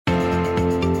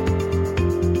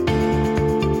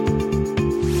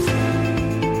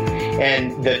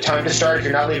And the time to start, if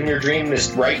you're not living your dream,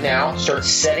 is right now. Start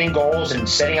setting goals and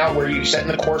setting out where you're setting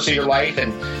the course of your life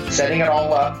and setting it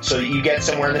all up so that you get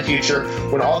somewhere in the future.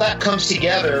 When all that comes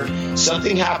together,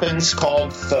 something happens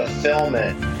called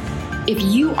fulfillment. If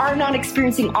you are not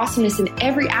experiencing awesomeness in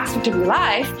every aspect of your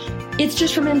life, it's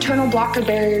just from an internal block or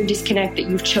barrier disconnect that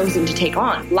you've chosen to take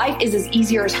on. Life is as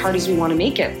easy or as hard as we want to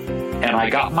make it. And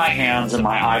I got my hands and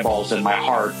my eyeballs and my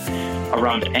heart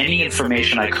around any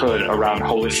information I could around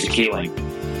holistic healing.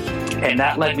 And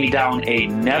that led me down a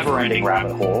never-ending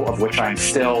rabbit hole of which I'm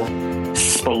still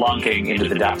spelunking into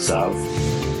the depths of.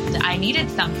 I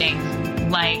needed something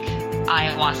like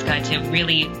ayahuasca to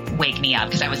really wake me up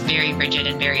because I was very rigid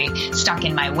and very stuck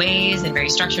in my ways and very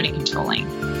structured and controlling.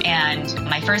 And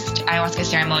my first ayahuasca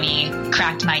ceremony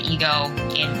cracked my ego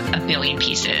in a billion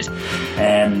pieces.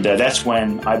 And that's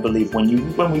when I believe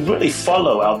when we really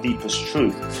follow our deepest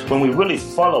truth, when we really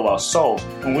follow our soul,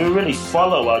 when we really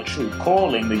follow our true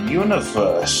calling, the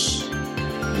universe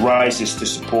rises to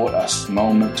support us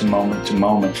moment to moment to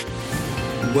moment.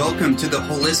 Welcome to the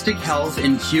Holistic Health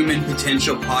and Human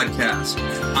Potential Podcast.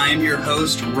 I am your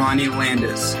host, Ronnie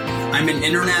Landis. I'm an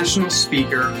international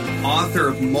speaker, author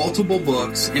of multiple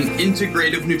books, an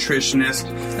integrative nutritionist,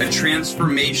 a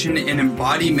transformation and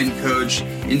embodiment coach,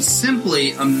 and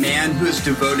simply a man who has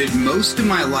devoted most of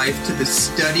my life to the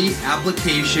study,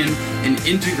 application, and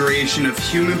integration of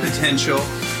human potential.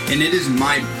 And it is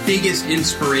my biggest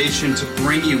inspiration to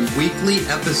bring you weekly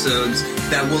episodes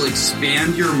that will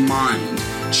expand your mind,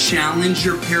 challenge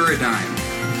your paradigm,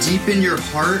 deepen your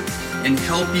heart, and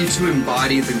help you to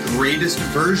embody the greatest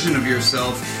version of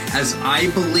yourself, as I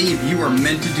believe you are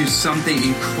meant to do something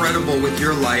incredible with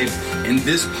your life, and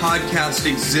this podcast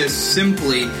exists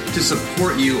simply to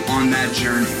support you on that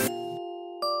journey.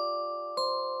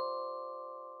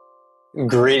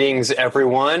 Greetings,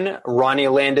 everyone. Ronnie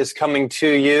Landis coming to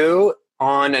you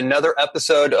on another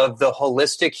episode of the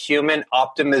Holistic Human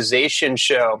Optimization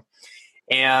Show.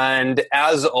 And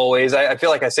as always, I feel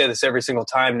like I say this every single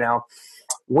time now,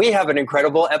 we have an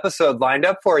incredible episode lined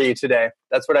up for you today.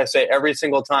 That's what I say every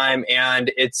single time.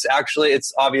 And it's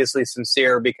obviously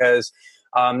sincere because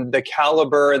the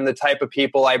caliber and the type of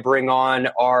people I bring on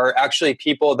are actually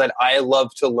people that I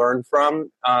love to learn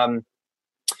from. So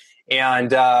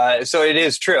it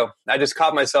is true. I just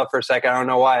caught myself for a second. I don't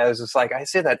know why. I was just like, I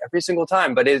say that every single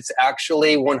time, but it's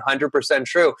actually 100%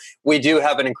 true. We do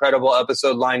have an incredible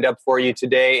episode lined up for you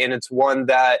today, and it's one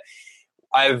that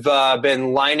I've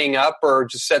been lining up or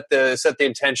just set the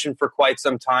intention for quite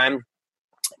some time.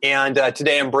 And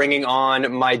today I'm bringing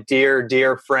on my dear,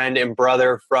 dear friend and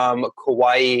brother from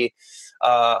Kauai,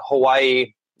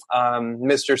 Hawaii,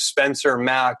 Mr. Spencer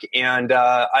Mack. And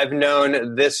I've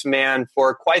known this man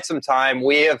for quite some time.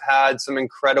 We have had some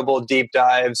incredible deep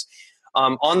dives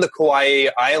on the Kauai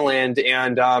Island,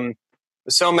 and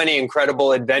so many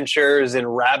incredible adventures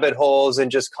and rabbit holes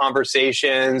and just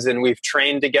conversations. And we've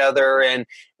trained together and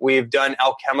we've done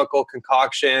alchemical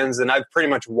concoctions. And I've pretty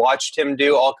much watched him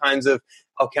do all kinds of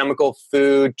alchemical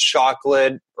food,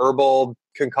 chocolate, herbal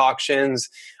concoctions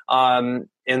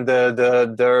in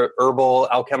the herbal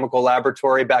alchemical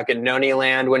laboratory back in Noni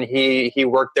Land when he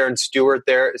worked there and steward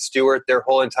their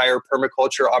whole entire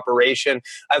permaculture operation.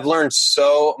 I've learned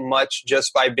so much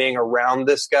just by being around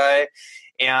this guy.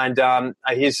 And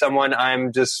he's someone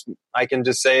I can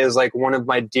just say is like one of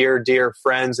my dear, dear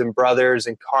friends and brothers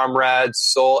and comrades,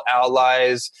 soul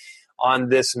allies on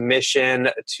this mission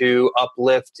to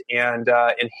uplift and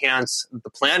enhance the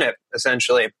planet,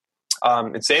 essentially,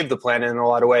 and save the planet in a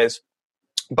lot of ways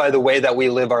by the way that we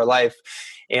live our life.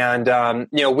 And,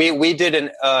 we did an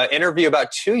interview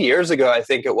about 2 years ago, I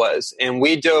think it was, and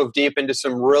we dove deep into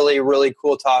some really, really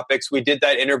cool topics. We did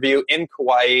that interview in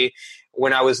Kauai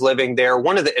when I was living there,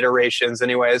 one of the iterations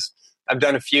anyways. I've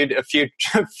done a few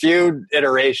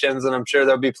iterations, and I'm sure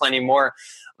there'll be plenty more.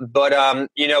 But,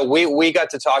 we got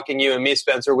to talking, you and me,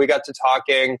 Spencer, we got to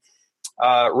talking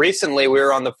recently. We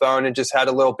were on the phone and just had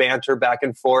a little banter back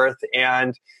and forth.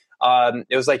 And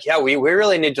it was like, yeah, we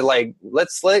really need to I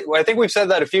think we've said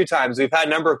that a few times. We've had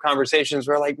a number of conversations.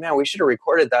 We're like, man, we should have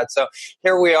recorded that. So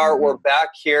here we are. We're back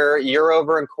here. You're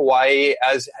over in Kauai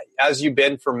as you've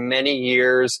been for many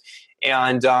years.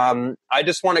 And I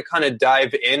just want to kind of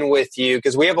dive in with you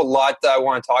because we have a lot that I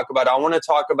want to talk about. I want to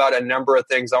talk about a number of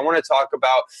things. I want to talk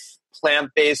about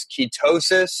plant-based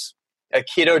ketosis, a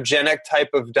ketogenic type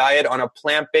of diet on a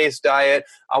plant-based diet.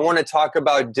 I want to talk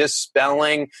about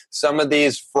dispelling some of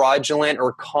these fraudulent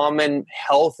or common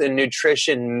health and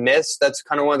nutrition myths. That's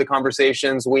kind of one of the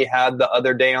conversations we had the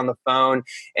other day on the phone,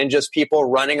 and just people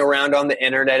running around on the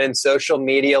internet and social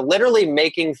media, literally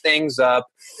making things up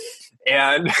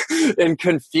and and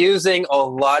confusing a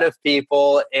lot of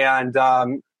people. And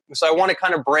so I want to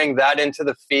kind of bring that into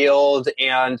the field,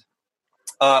 and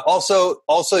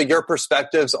also your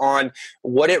perspectives on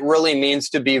what it really means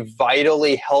to be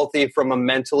vitally healthy from a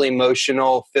mental,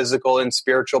 emotional, physical, and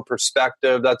spiritual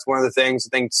perspective. That's one of the things.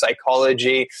 I think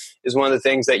psychology is one of the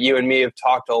things that you and me have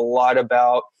talked a lot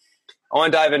about. I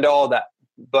want to dive into all that.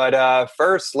 But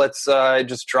first, let's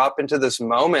just drop into this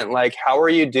moment. Like, how are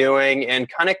you doing? And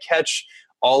kind of catch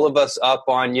all of us up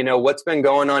on, what's been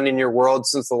going on in your world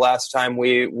since the last time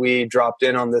we dropped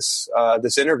in on this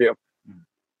interview.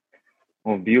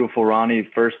 Well, beautiful, Ronnie.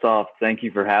 First off, thank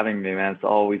you for having me, man. It's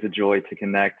always a joy to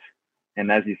connect.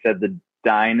 And as you said, the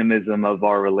dynamism of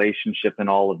our relationship and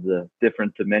all of the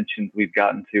different dimensions we've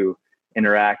gotten to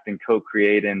interact and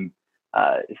co-create in,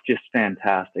 it's just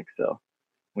fantastic. So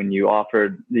when you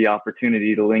offered the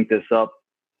opportunity to link this up,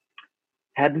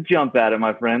 had to jump at it,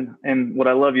 my friend. And what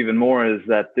I love even more is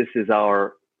that this is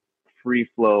our free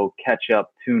flow catch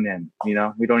up tune in. We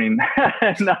don't even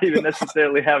not even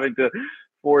necessarily having to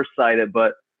foresight it,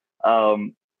 but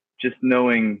just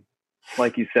knowing,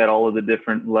 like you said, all of the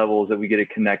different levels that we get to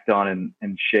connect on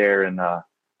and share, and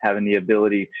having the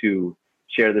ability to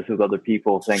share this with other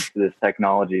people thanks to this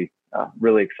technology.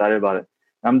 Really excited about it.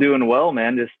 I'm doing well,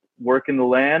 man. Just working the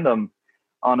land. I'm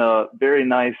on a very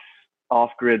nice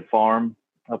off-grid farm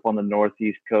up on the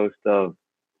northeast coast of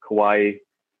Kauai.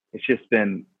 It's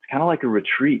kind of like a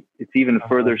retreat. It's even a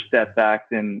further step back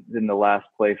than the last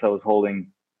place I was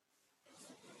holding,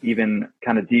 even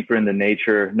kind of deeper in the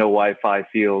nature, no Wi-Fi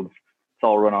fields. It's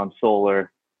all run on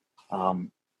solar.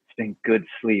 It's been good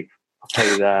sleep, I'll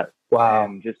tell you that. Wow.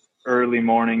 And just early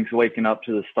mornings, waking up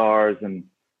to the stars and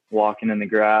walking in the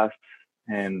grass,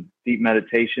 and deep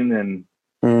meditation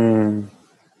and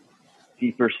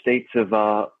deeper states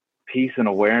of peace and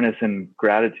awareness and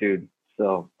gratitude.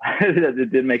 So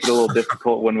it did make it a little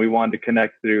difficult when we wanted to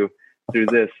connect through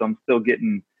this. So I'm still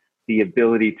getting the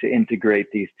ability to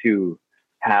integrate these two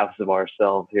halves of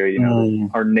ourselves here,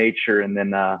 our nature and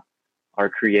then our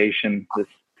creation, this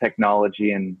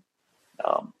technology and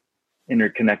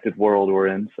interconnected world we're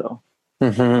in. So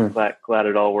glad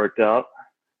it all worked out.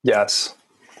 Yes,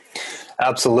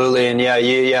 absolutely. And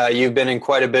you've been in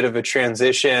quite a bit of a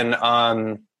transition.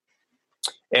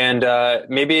 And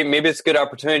maybe it's a good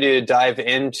opportunity to dive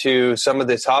into some of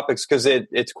the topics, because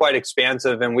it's quite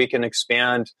expansive and we can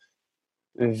expand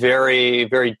very,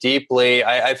 very deeply.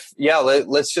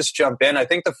 Let's just jump in. I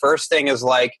think the first thing is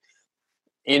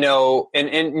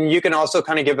and you can also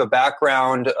kind of give a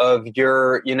background of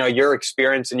your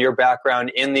experience and your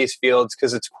background in these fields,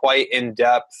 because it's quite in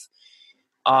depth.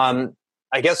 I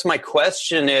guess my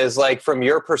question is, from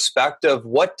your perspective,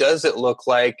 what does it look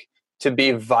like to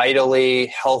be vitally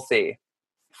healthy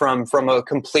from a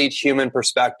complete human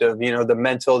perspective? The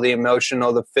mental, the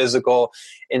emotional, the physical,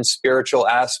 and spiritual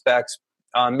aspects.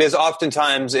 Because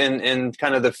oftentimes in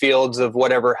kind of the fields of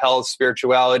whatever health,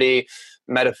 spirituality,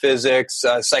 metaphysics,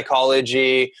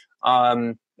 psychology,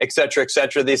 et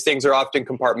cetera, these things are often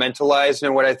compartmentalized.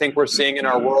 And what I think we're seeing in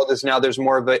our world is now there's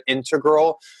more of an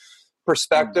integral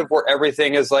perspective where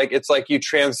everything is it's like you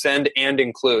transcend and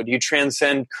include. You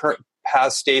transcend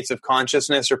past states of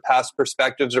consciousness or past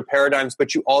perspectives or paradigms,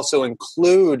 but you also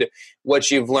include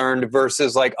what you've learned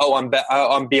versus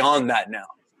I'm beyond that now.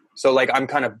 So I'm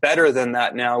kind of better than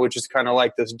that now, which is kind of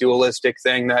like this dualistic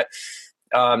thing that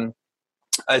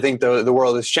I think the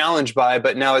world is challenged by.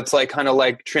 But now it's kind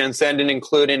of transcend and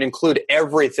include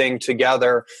everything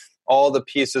together, all the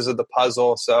pieces of the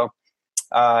puzzle. So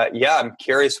I'm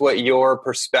curious what your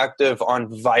perspective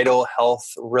on vital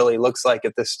health really looks like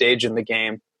at this stage in the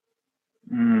game.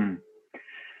 When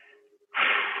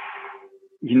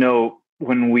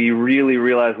we really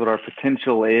realize what our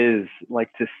potential is,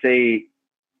 to say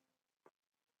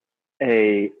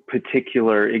a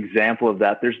particular example of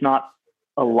that, there's not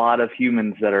a lot of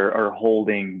humans that are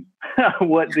holding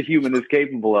what the human is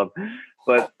capable of.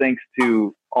 But thanks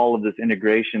to all of this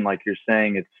integration, like you're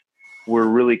saying, we're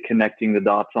really connecting the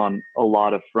dots on a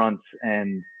lot of fronts.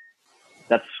 And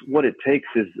that's what it takes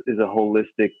is a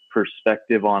holistic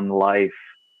perspective on life,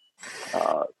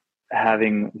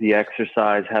 having the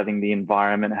exercise, having the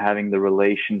environment, having the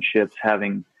relationships,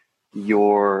 having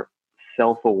your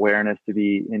self-awareness to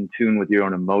be in tune with your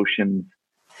own emotions,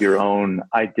 your own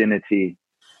identity,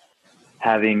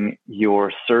 having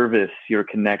your service, your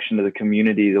connection to the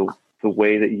community, the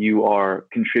way that you are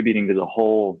contributing to the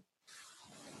whole,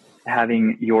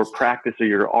 having your practice or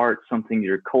your art, something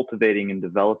you're cultivating and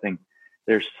developing.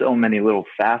 There's so many little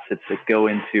facets that go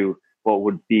into what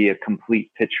would be a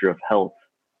complete picture of health,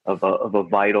 of a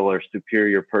vital or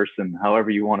superior person, however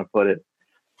you want to put it.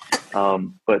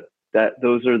 But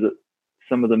those are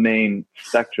some of the main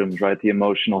spectrums, right? The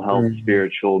emotional health,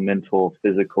 spiritual, mental,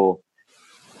 physical,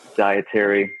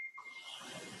 dietary.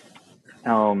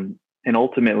 And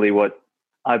ultimately what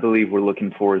I believe we're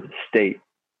looking for is a state.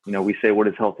 You know, we say, what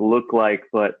does health look like?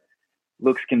 But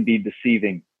looks can be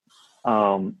deceiving.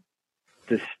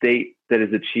 The state that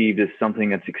is achieved is something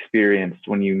that's experienced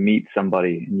when you meet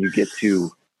somebody and you get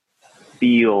to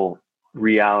feel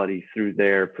reality through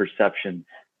their perception.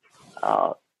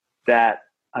 That,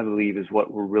 I believe, is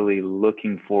what we're really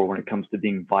looking for when it comes to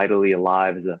being vitally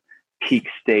alive, is a peak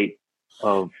state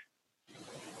of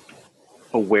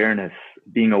awareness,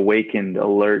 being awakened,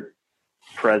 alert,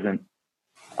 present.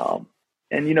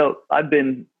 And, you know, I've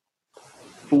been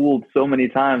fooled so many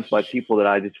times by people that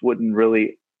I just wouldn't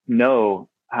really know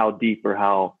how deep or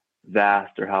how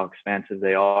vast or how expansive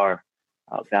they are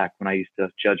back when I used to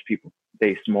judge people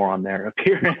based more on their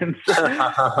appearance.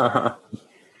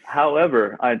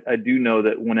 However, I do know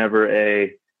that whenever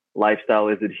a lifestyle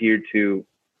is adhered to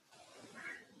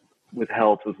with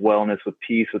health, with wellness, with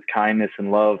peace, with kindness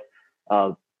and love,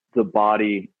 the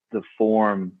body, the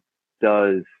form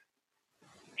does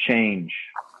change.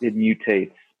 It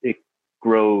mutates, it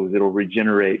grows, it'll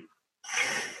regenerate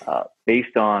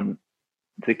based on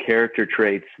the character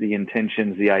traits, the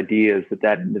intentions, the ideas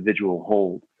that individual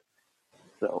holds.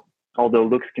 So although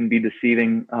looks can be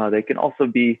deceiving, they can also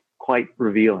be quite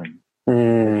revealing.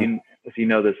 If you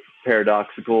know this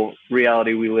paradoxical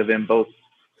reality we live in, both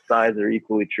sides are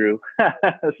equally true.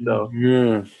 So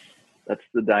that's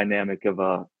the dynamic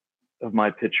of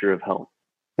my picture of health.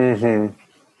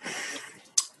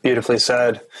 Beautifully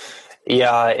said.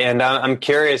 Yeah. And I'm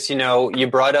curious, you know, you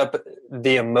brought up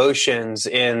the emotions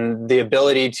and the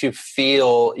ability to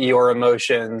feel your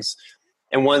emotions.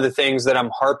 And one of the things that I'm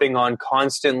harping on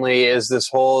constantly is this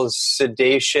whole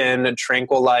sedation,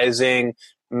 tranquilizing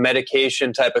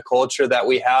medication type of culture that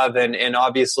we have. And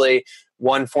obviously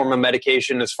one form of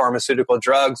medication is pharmaceutical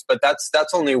drugs, but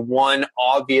that's only one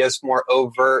obvious, more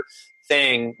overt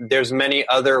thing. There's many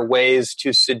other ways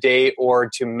to sedate or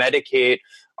to medicate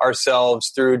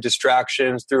ourselves through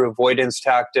distractions, through avoidance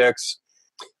tactics.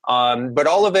 But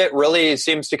all of it really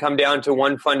seems to come down to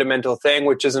one fundamental thing,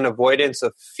 which is an avoidance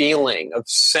of feeling, of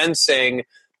sensing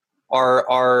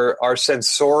our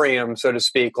sensorium, so to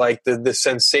speak, like the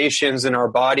sensations in our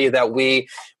body that we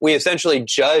essentially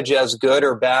judge as good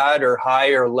or bad or high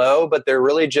or low, but they're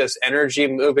really just energy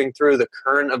moving through the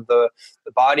current of the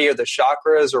body or the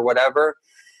chakras or whatever.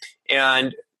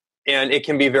 And it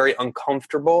can be very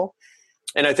uncomfortable.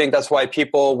 And I think that's why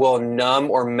people will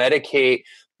numb or medicate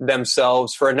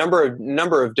themselves for a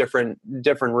number of different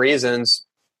reasons.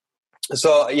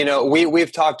 So, you know,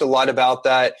 we've talked a lot about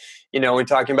that, you know, we're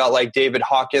talking about like David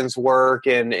Hawkins' work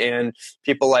and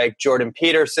people like Jordan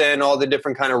Peterson, all the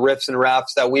different kind of riffs and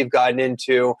raps that we've gotten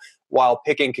into while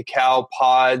picking cacao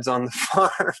pods on the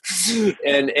farm.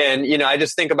 and, you know, I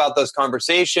just think about those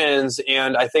conversations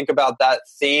and I think about that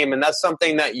theme. And that's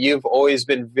something that you've always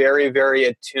been very, very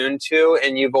attuned to.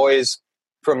 And you've always,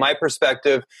 from my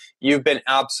perspective, you've been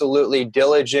absolutely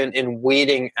diligent in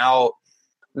weeding out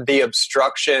the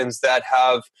obstructions that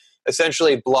have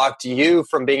essentially blocked you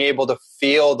from being able to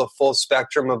feel the full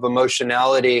spectrum of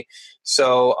emotionality.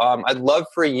 So I'd love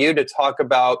for you to talk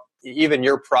about even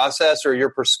your process or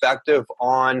your perspective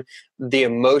on the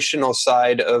emotional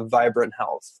side of vibrant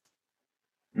health.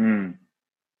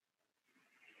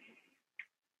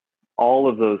 All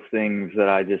of those things that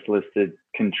I just listed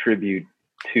contribute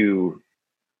to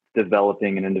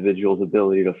developing an individual's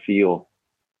ability to feel.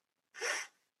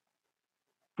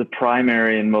 The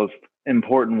primary and most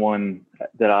important one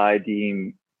that I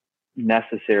deem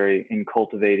necessary in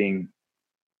cultivating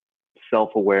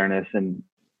self-awareness and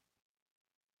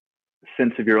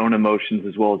sense of your own emotions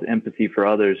as well as empathy for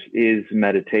others is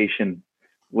meditation,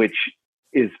 which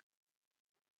is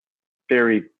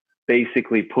very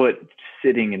basically put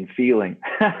sitting and feeling,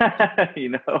 you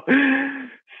know,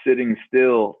 sitting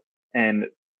still and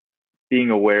being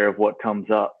aware of what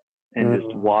comes up and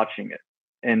just watching it.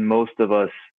 And most of us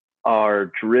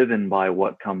are driven by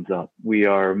what comes up. We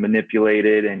are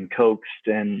manipulated and coaxed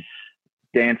and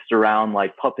danced around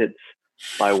like puppets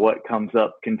by what comes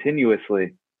up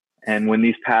continuously. And when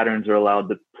these patterns are allowed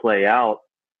to play out,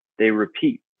 they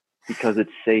repeat because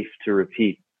it's safe to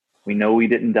repeat. We know we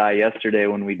didn't die yesterday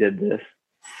when we did this.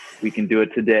 We can do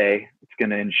it today. It's going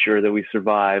to ensure that we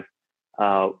survive.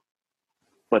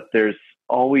 But there's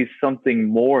always something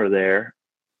more there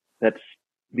that's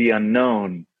the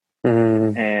unknown.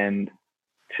 And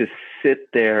to sit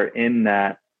there in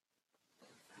that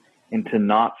and to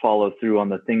not follow through on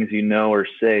the things you know are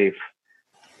safe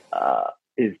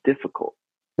is difficult.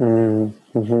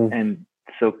 Mm-hmm. And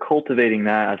so cultivating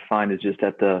that, I find, is just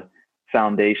at the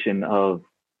foundation of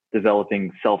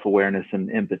developing self-awareness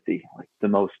and empathy, like the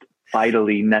most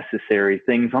vitally necessary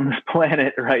things on this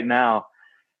planet right now.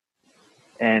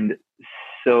 And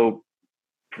so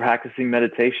practicing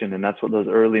meditation, and that's what those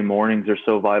early mornings are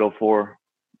so vital for.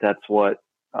 That's what,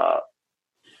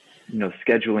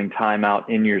 scheduling time out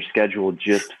in your schedule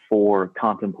just for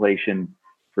contemplation,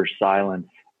 for silence,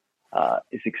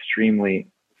 is extremely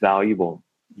valuable.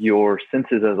 Your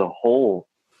senses as a whole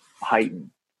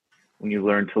heighten when you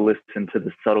learn to listen to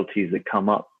the subtleties that come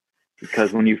up.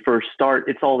 Because when you first start,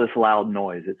 it's all this loud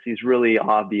noise. It's these really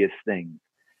obvious things.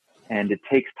 And it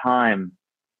takes time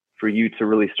for you to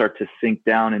really start to sink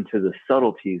down into the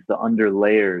subtleties, the under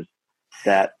layers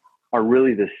that are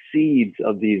really the seeds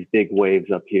of these big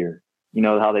waves up here. You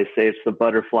know how they say it's the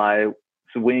butterfly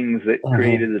wings that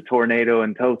created the tornado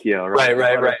in Tokyo, right? The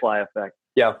butterfly effect.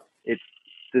 Yeah. It's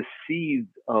the seeds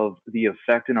of the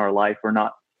effect in our life are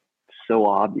not so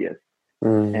obvious.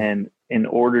 And in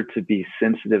order to be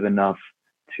sensitive enough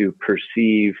to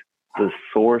perceive the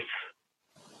source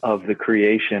of the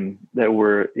creation that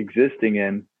we're existing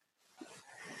in,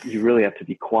 you really have to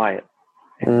be quiet.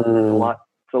 And it's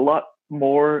a lot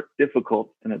more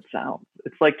difficult than it sounds.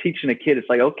 It's like teaching a kid. It's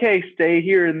like, okay, stay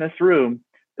here in this room.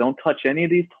 Don't touch any of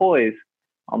these toys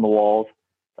on the walls.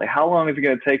 Like, how long is it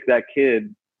going to take that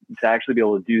kid to actually be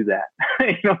able to do that? You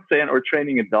know what I'm saying? Or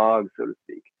training a dog, so to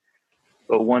speak.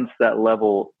 But once that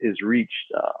level is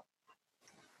reached,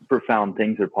 profound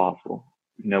things are possible.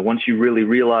 You know, once you really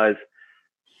realize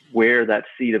where that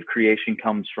seed of creation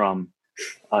comes from,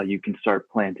 you can start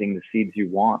planting the seeds you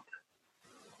want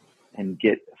and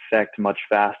get effect much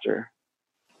faster.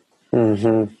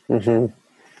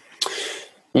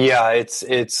 Yeah,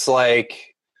 it's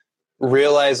like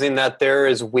realizing that there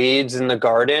is weeds in the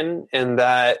garden and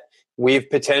that we've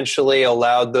potentially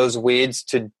allowed those weeds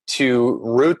to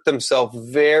root themselves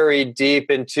very deep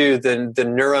into the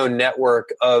neural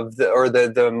network of the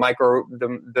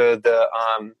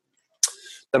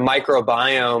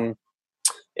microbiome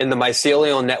in the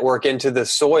mycelial network into the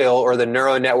soil, or the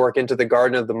neural network into the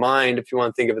garden of the mind, if you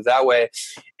want to think of it that way.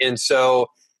 And so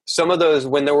some of those,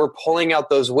 when they were pulling out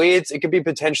those weeds, it could be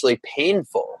potentially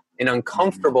painful and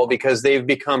uncomfortable because they've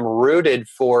become rooted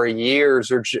for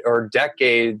years or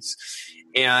decades.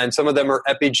 And some of them are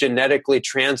epigenetically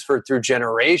transferred through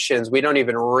generations. We don't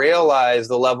even realize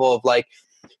the level of like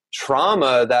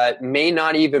trauma that may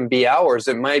not even be ours.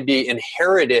 It might be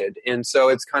inherited. And so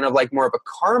it's kind of like more of a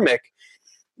karmic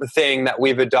thing that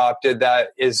we've adopted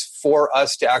that is for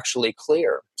us to actually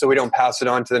clear, so we don't pass it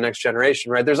on to the next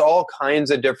generation, right? There's all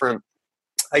kinds of different,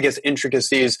 I guess,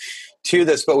 intricacies to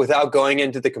this, but without going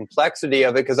into the complexity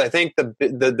of it, because I think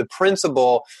the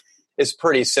principle is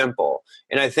pretty simple.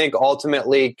 And I think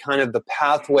ultimately kind of the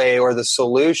pathway or the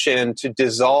solution to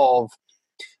dissolve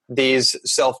these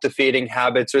self-defeating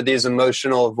habits or these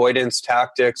emotional avoidance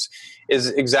tactics is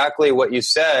exactly what you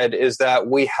said, is that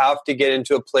we have to get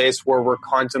into a place where we're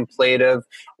contemplative,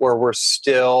 where we're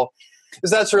still,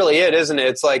 because that's really it, isn't it?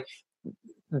 It's like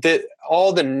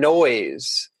all the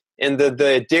noise and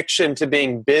the addiction to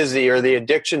being busy or the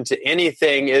addiction to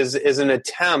anything is an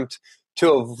attempt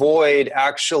to avoid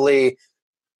actually,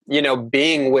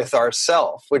 being with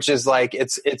ourself, which is like,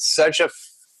 it's such a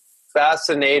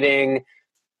fascinating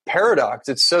paradox.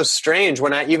 It's so strange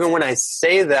when I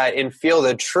say that and feel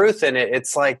the truth in it.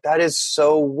 It's like, that is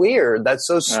so weird. That's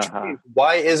so strange.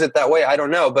 Why is it that way? I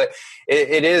don't know, but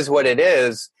it is what it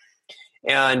is.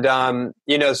 And,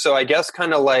 so I guess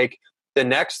kind of like the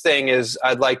next thing is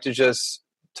I'd like to just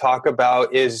talk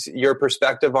about is your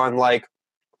perspective on like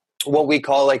what we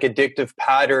call like addictive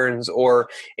patterns or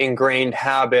ingrained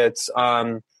habits,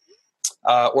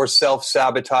 or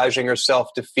self-sabotaging or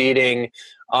self-defeating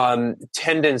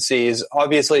tendencies.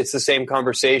 Obviously, it's the same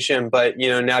conversation, but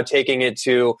now taking it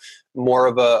to more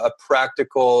of a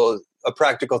practical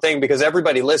thing, because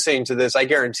everybody listening to this, I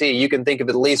guarantee you can think of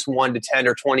at least 1 to 10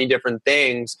 or 20 different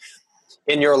things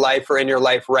in your life or in your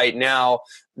life right now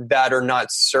that are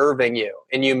not serving you.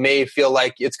 And you may feel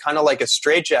like it's kind of like a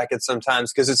straitjacket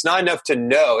sometimes, because it's not enough to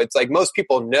know. It's like most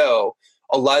people know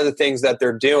a lot of the things that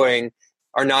they're doing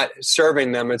are not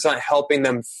serving them. It's not helping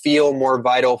them feel more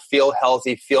vital, feel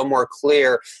healthy, feel more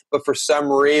clear. But for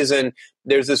some reason,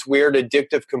 there's this weird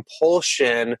addictive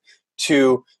compulsion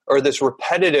or this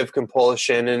repetitive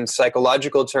compulsion in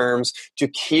psychological terms to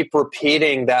keep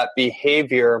repeating that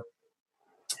behavior.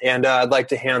 And I'd like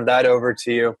to hand that over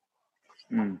to you.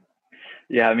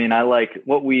 Yeah, I mean, I like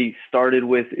what we started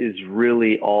with is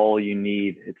really all you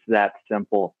need. It's that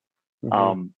simple.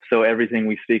 So everything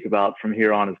we speak about from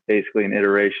here on is basically an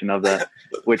iteration of that,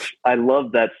 which I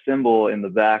love that symbol in the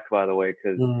back, by the way,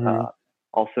 because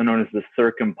also known as the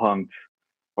circumpunct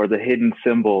or the hidden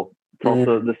symbol. It's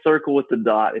also the circle with the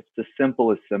dot. It's the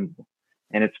simplest symbol.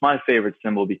 And it's my favorite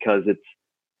symbol because it's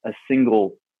a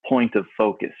single point of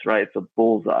focus, right? It's a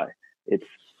bullseye. It's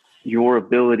your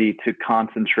ability to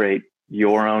concentrate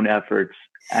your own efforts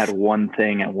at one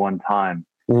thing at one time.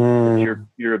 It's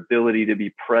your ability to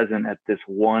be present at this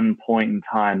one point in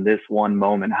time, this one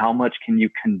moment. How much can you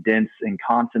condense and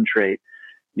concentrate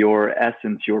your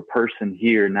essence, your person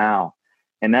here now?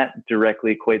 And that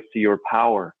directly equates to your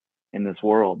power in this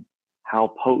world.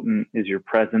 How potent is your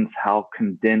presence? How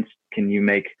condensed can you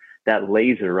make that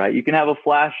laser, right? You can have a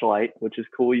flashlight, which is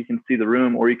cool. You can see the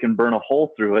room, or you can burn a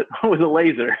hole through it with a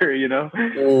laser, you know?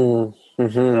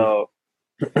 So,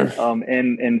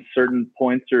 and certain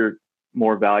points are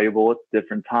more valuable at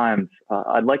different times.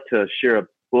 I'd like to share a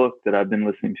book that I've been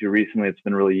listening to recently. It's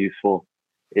been really useful.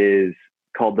 Is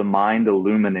called The Mind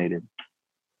Illuminated.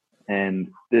 And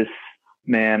this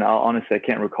man, honestly, I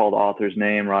can't recall the author's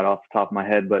name right off the top of my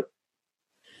head, but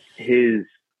his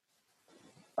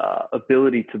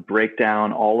ability to break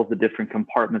down all of the different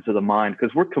compartments of the mind,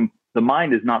 because the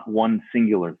mind is not one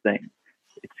singular thing.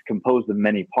 It's composed of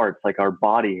many parts. Like our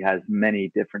body has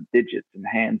many different digits and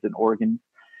hands and organs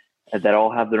that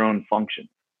all have their own function.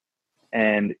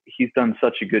 And he's done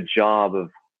such a good job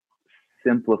of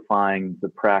simplifying the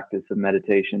practice of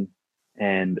meditation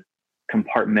and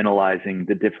compartmentalizing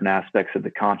the different aspects of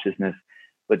the consciousness.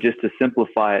 But just to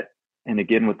simplify it, and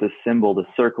again with the symbol, the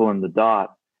circle and the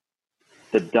dot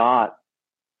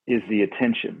is the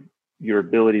attention, your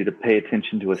ability to pay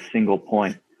attention to a single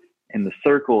point. And the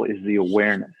circle is the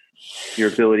awareness,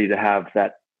 your ability to have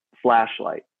that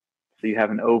flashlight. So you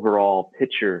have an overall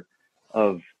picture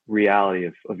of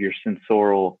reality, of your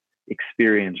sensorial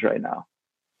experience right now.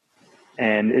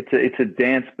 And it's a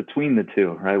dance between the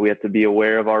two, right? We have to be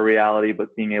aware of our reality,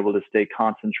 but being able to stay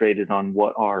concentrated on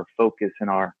what our focus and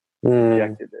our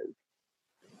objective is.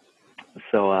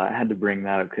 So I had to bring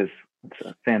that up because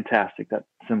it's fantastic. That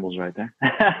symbol's right there.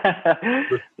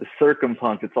 The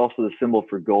circumpunct, it's also the symbol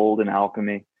for gold in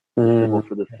alchemy, the symbol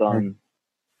for the sun.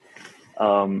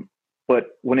 But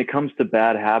when it comes to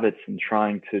bad habits and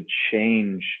trying to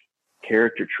change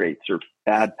character traits or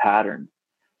bad patterns,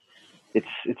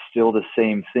 it's still the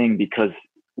same thing, because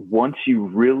once you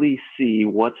really see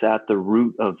what's at the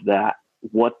root of that,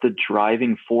 what the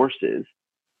driving force is,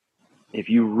 if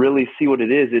you really see what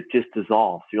it is, it just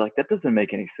dissolves. You're like, that doesn't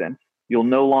make any sense. You'll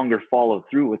no longer follow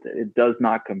through with it. It does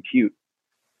not compute.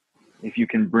 If you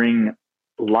can bring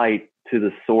light to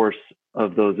the source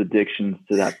of those addictions,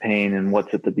 to that pain and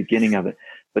what's at the beginning of it.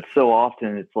 But so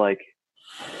often it's like,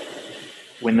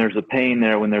 when there's a pain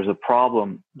there, when there's a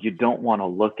problem, you don't want to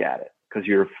look at it because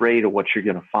you're afraid of what you're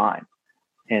going to find.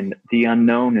 And the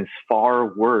unknown is far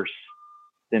worse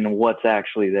than what's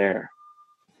actually there.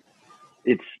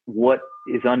 It's what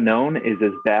is unknown is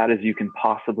as bad as you can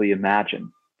possibly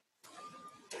imagine.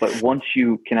 But once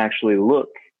you can actually look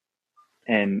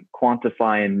and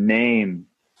quantify and name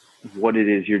what it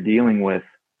is you're dealing with,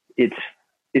 it's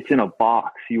in a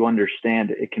box. You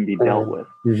understand it. It can be dealt with.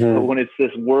 But when it's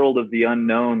this world of the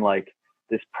unknown, like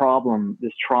this problem,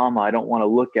 this trauma, I don't want to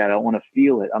look at it. I don't want to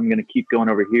feel it. I'm going to keep going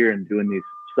over here and doing these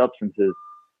substances,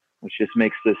 which just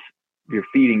makes this, you're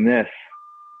feeding this.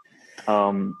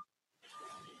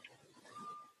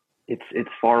 It's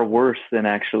far worse than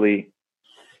actually,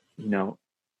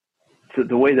 so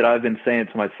the way that I've been saying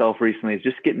to myself recently is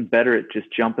just getting better at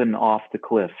just jumping off the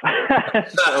cliff.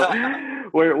 So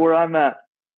where I'm at,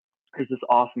 there's this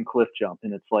awesome cliff jump,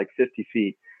 and it's like 50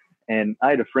 feet. And I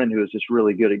had a friend who was just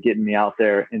really good at getting me out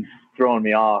there and throwing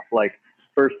me off, like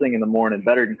first thing in the morning,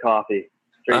 better than coffee,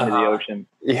 straight into the ocean.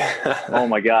 Yeah. Oh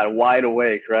my God, wide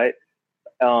awake, right?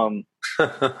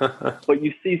 But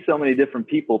you see so many different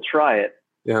people try it.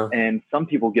 Yeah. And some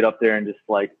people get up there and just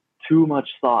like too much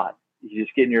thought. You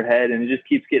just get in your head and it just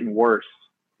keeps getting worse.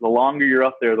 The longer you're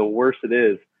up there, the worse it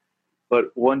is. But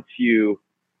once you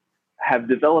have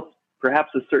developed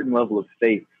perhaps a certain level of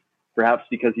faith, perhaps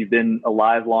because you've been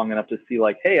alive long enough to see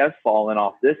like, hey, I've fallen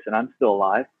off this and I'm still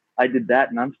alive. I did that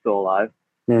and I'm still alive.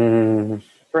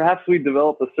 Perhaps we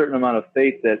develop a certain amount of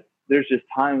faith that there's just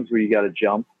times where you got to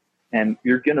jump and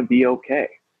you're going to be okay.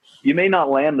 You may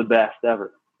not land the best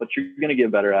ever, but you're going to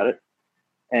get better at it.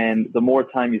 And the more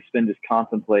time you spend just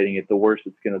contemplating it, the worse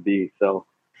it's going to be. So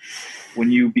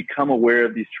when you become aware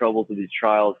of these troubles, of these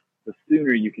trials, the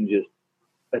sooner you can just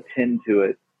attend to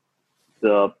it,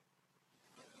 the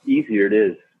easier it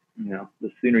is.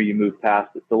 The sooner you move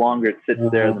past it, the longer it sits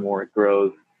there, the more it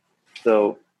grows.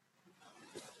 So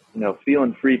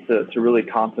feeling free to really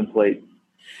contemplate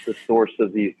the source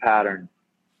of these patterns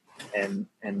and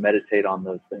meditate on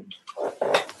those things.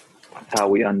 That's how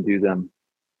we undo them.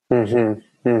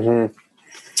 Mm-hmm. Mm-hmm.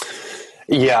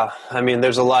 Yeah. I mean,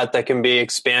 there's a lot that can be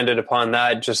expanded upon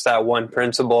that, just that one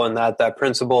principle, and that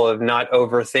principle of not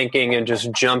overthinking and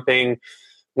just jumping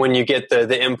when you get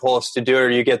the impulse to do it, or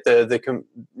you get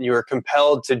you're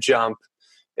compelled to jump.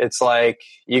 It's like,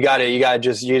 you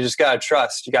just gotta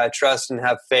trust. You gotta trust and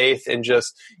have faith, and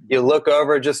just, you look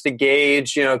over just to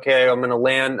gauge, okay, I'm going to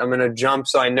land, I'm going to jump.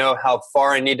 So I know how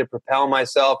far I need to propel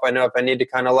myself. I know if I need to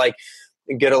kind of like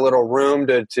get a little room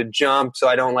to jump so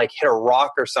I don't like hit a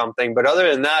rock or something. But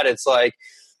other than that, it's like,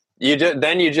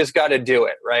 then you just got to do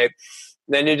it, right?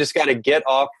 Then you just got to get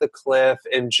off the cliff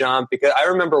and jump. Because I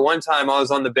remember one time I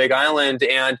was on the Big Island,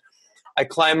 and I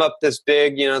climb up this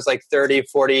big, it's like 30,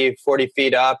 40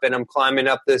 feet up, and I'm climbing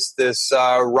up this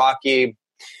rocky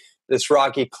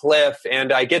cliff,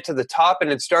 and I get to the top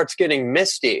and it starts getting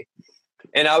misty.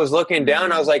 And I was looking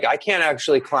down, I was like, I can't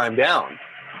actually climb down.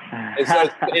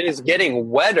 It is getting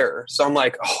wetter. So I'm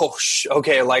like,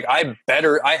 okay, like I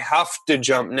have to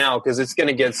jump now because it's going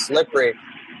to get slippery.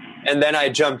 And then I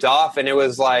jumped off, and it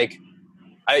was like,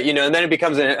 and then it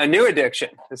becomes a new addiction.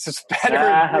 It's just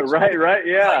better. Right.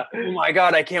 Yeah. Like, oh my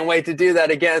God, I can't wait to do that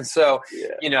again. So,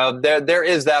 there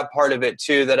is that part of it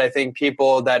too, that I think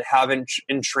people that haven't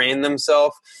entrained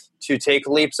themselves to take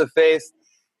leaps of faith,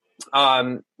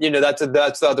 that's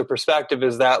the other perspective,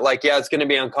 is that like, yeah, it's going to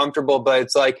be uncomfortable, but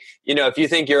it's like, if you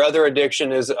think your other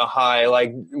addiction is a high,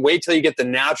 like wait till you get the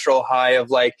natural high of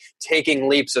like taking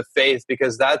leaps of faith,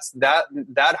 because that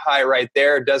high right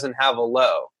there doesn't have a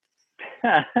low.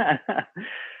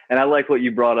 And I like what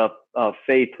you brought up,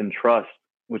 faith and trust,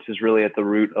 which is really at the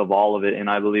root of all of it. And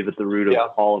I believe at the root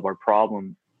of all of our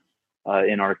problems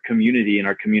in our community, in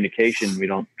our communication. We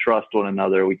don't trust one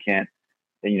another. We can't,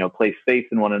 place faith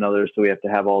in one another. So we have to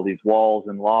have all these walls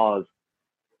and laws.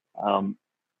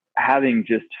 Having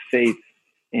just faith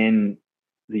in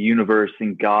the universe,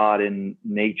 in God, in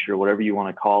nature, whatever you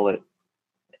want to call it.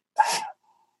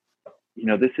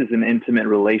 This is an intimate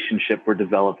relationship we're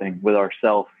developing with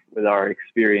ourselves, with our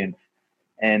experience.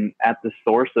 And at the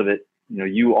source of it,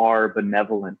 you are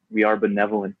benevolent. We are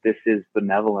benevolent. This is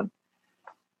benevolent.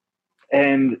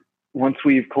 And once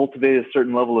we've cultivated a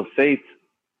certain level of faith,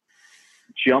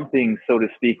 jumping, so to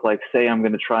speak, like say, I'm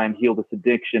going to try and heal this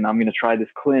addiction, I'm going to try this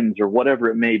cleanse or whatever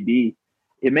it may be.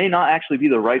 It may not actually be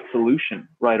the right solution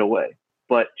right away,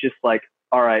 but just like,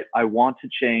 all right, I want to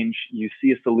change. You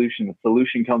see a solution. The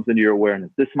solution comes into your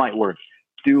awareness. This might work.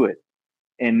 Do it.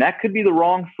 And that could be the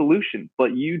wrong solution,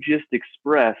 but you just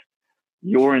expressed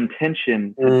your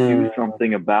intention to do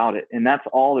something about it. And that's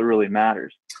all that really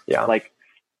matters. Yeah. Like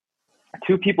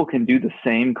two people can do the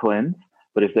same cleanse,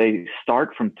 but if they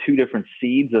start from two different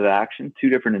seeds of action, two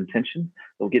different intentions,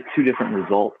 they'll get two different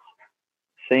results.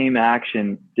 Same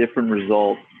action, different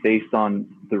results based on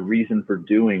the reason for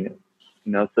doing it.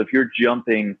 So if you're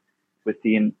jumping with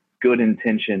the good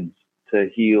intentions to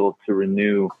heal, to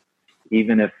renew,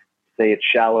 even if, say, it's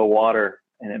shallow water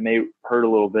and it may hurt a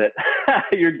little bit,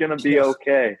 you're going to be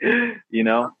okay.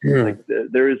 Like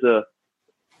there is a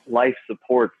life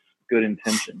supports good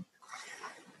intention.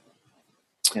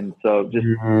 And so just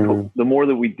the more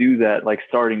that we do that, like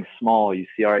starting small, you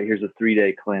see, all right, here's a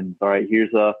 3-day cleanse. All right,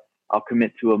 I'll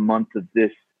commit to a month of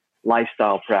this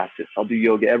lifestyle practice. I'll do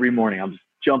yoga every morning. I'll just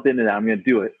jump into that. I'm going to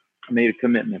do it. I made a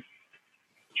commitment.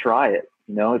 Try it.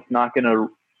 It's not going to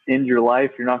end your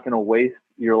life. You're not going to waste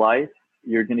your life.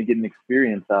 You're going to get an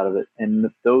experience out of it.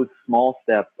 And those small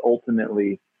steps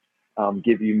ultimately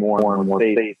give you more and more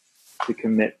faith to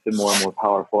commit to more and more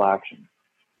powerful action.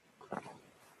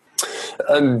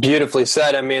 Beautifully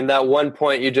said. I mean, that one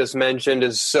point you just mentioned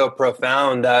is so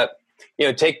profound that,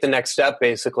 take the next step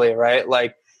basically, right?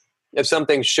 Like, if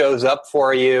something shows up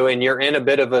for you and you're in a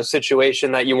bit of a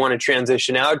situation that you want to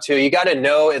transition out to, you got to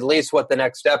know at least what the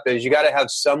next step is. You got to have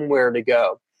somewhere to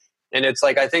go. And it's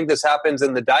like, I think this happens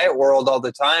in the diet world all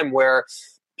the time, where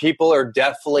people are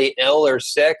deathly ill or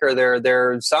sick,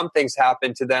 or something's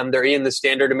happened to them. They're eating the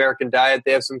standard American diet.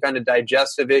 They have some kind of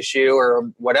digestive issue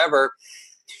or whatever.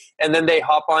 And then they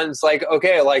hop on, it's like,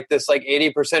 okay, like this like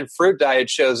 80% fruit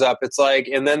diet shows up. It's like,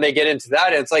 and then they get into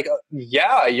that, and it's like,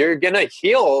 yeah, you're going to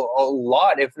heal a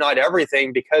lot, if not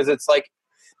everything, because it's like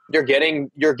you're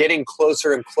getting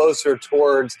closer and closer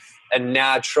towards a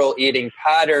natural eating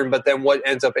pattern. But then what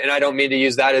ends up, and I don't mean to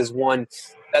use that as one,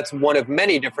 that's one of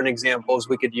many different examples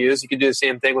we could use. You could do the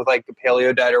same thing with like the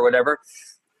paleo diet or whatever.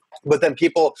 But then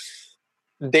people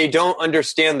they don't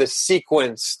understand the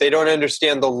sequence. They don't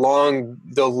understand the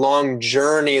long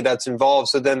journey that's involved.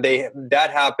 So then that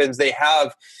happens. They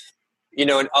have,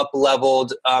 an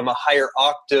up-leveled, a higher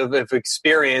octave of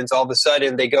experience. All of a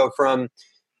sudden they go from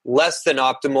less than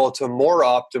optimal to more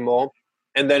optimal.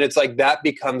 And then it's like that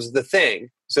becomes the thing.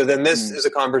 So then this is a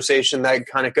conversation that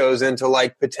kind of goes into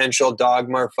like potential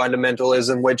dogma or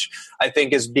fundamentalism, which I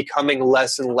think is becoming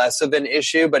less and less of an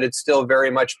issue, but it's still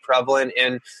very much prevalent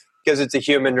because it's a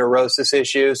human neurosis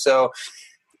issue. So,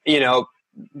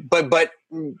 but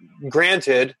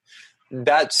granted,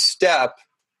 that step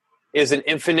is an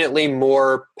infinitely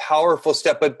more powerful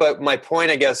step. But my point,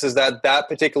 I guess, is that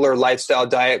particular lifestyle,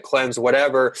 diet, cleanse,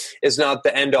 whatever, is not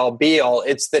the end all be all.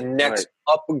 It's the next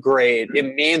upgrade.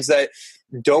 It means that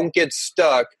don't get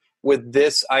stuck with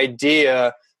this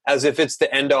idea as if it's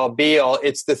the end all be all.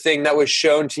 It's the thing that was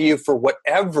shown to you for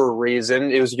whatever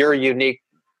reason. It was your unique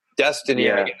destiny,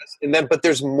 I guess. But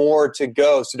there's more to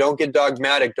go. So don't get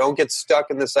dogmatic. Don't get stuck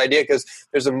in this idea, because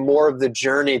there's more of the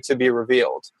journey to be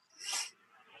revealed.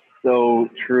 So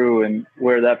true. And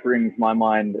where that brings my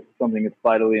mind, something that's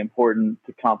vitally important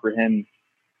to comprehend.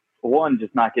 One,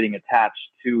 just not getting attached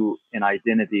to an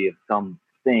identity of something.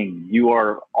 You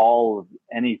are all of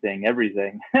anything,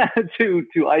 everything.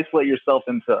 to isolate yourself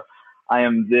into I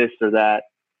am this or that,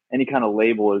 any kind of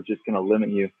label is just going to limit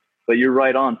you. But you're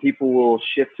right on. People will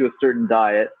shift to a certain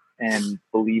diet and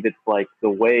believe it's like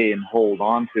the way and hold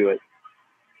on to it.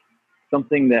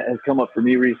 Something that has come up for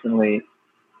me recently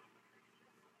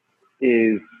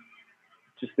is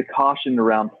just the caution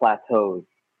around plateaus,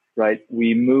 right?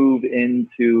 We move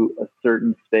into a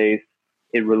certain space.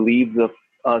 It relieves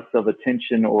us of a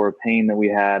tension or a pain that we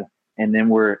had, and then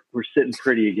we're sitting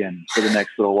pretty again for the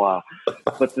next little while.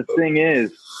 But the thing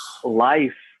is,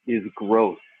 life is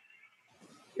growth.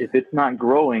 If it's not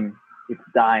growing, it's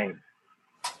dying.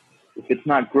 If it's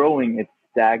not growing, it's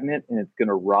stagnant, and it's going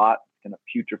to rot. Going to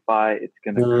putrefy, it's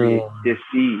going to create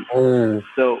disease.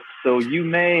 So you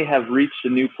may have reached a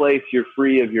new place. You're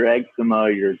free of your eczema,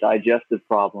 your digestive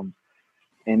problems.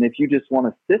 And if you just want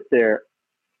to sit there,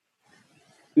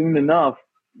 soon enough,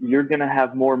 you're going to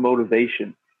have more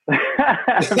motivation, maybe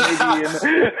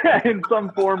in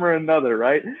some form or another,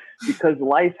 right? Because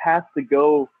life has to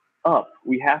go up.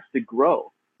 We have to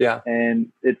grow. Yeah.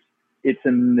 And it's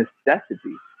a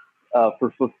necessity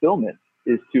for fulfillment,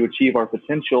 is to achieve our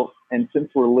potential. And since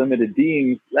we're limited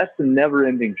beings, that's a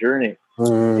never-ending journey,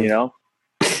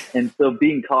 And so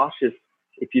being cautious,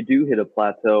 if you do hit a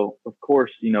plateau, of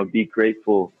course, be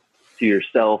grateful to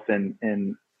yourself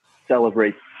and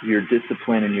celebrate your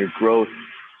discipline and your growth.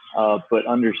 But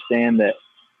understand that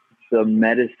the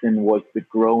medicine was the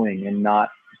growing and not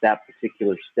that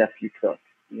particular step you took,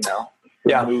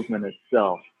 the movement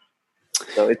itself.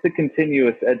 So it's a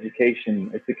continuous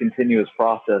education. It's a continuous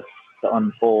process to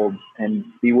unfold, and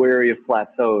be wary of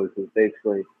plateaus is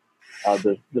basically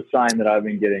the sign that I've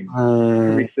been getting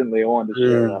recently. I wanted to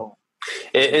share that one.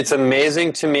 It's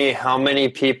amazing to me how many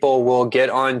people will get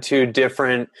onto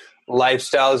different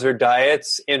lifestyles or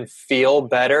diets and feel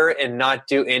better and not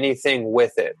do anything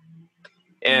with it.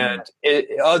 And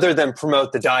other than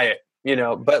promote the diet,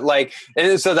 but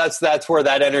and so that's where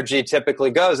that energy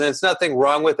typically goes. And it's nothing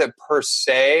wrong with it per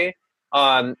se.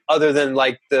 Other than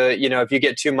if you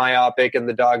get too myopic and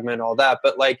the dogma and all that,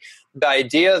 but the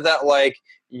idea that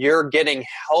you're getting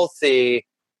healthy,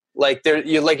 like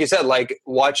you said,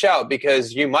 watch out,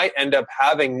 because you might end up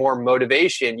having more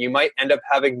motivation. You might end up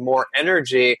having more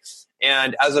energy.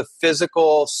 And as a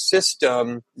physical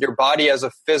system, your body as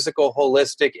a physical,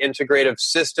 holistic, integrative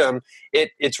system,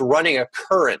 it's running a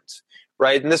current,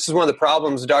 right? And this is one of the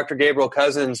problems. Dr. Gabriel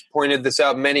Cousens pointed this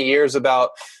out many years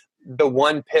about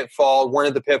one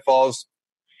of the pitfalls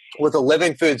with a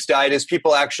living foods diet is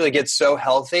people actually get so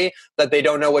healthy that they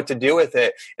don't know what to do with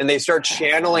it. And they start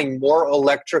channeling more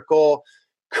electrical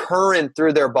current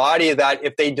through their body that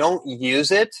if they don't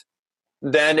use it,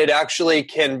 then it actually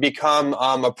can become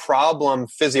a problem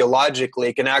physiologically.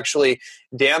 It can actually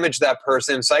damage that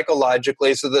person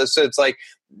psychologically. So it's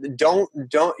don't,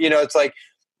 it's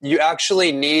you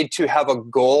actually need to have a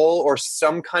goal or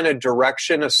some kind of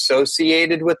direction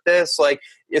associated with this.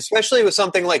 Especially with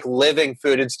something like living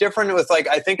food, it's different with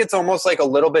I think it's almost a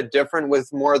little bit different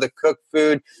with more of the cooked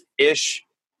food-ish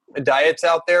diets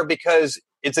out there, because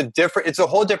it's a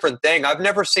whole different thing. I've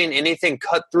never seen anything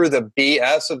cut through the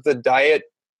BS of the diet,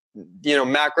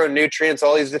 macronutrients,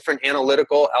 all these different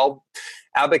analytical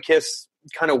abacus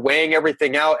kind of weighing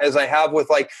everything out as I have with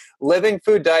living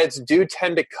food diets do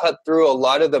tend to cut through a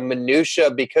lot of the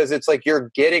minutia, because it's you're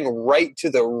getting right to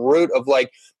the root of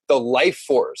the life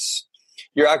force.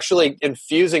 you're actually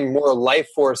infusing more life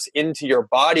force into your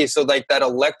body. So like that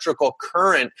electrical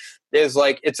current is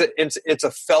like, it's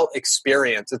a felt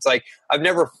experience. It's like, I've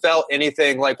never felt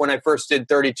anything like when I first did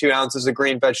 32 ounces of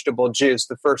green vegetable juice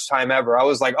the first time ever. I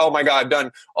was like, oh my God, I've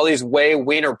done all these whey,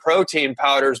 wiener protein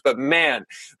powders, but man,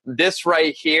 this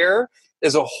right here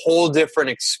is a whole different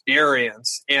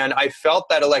experience. And I felt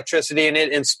that electricity, and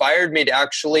it inspired me to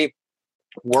actually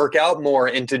work out more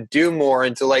and to do more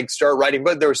and to like start writing.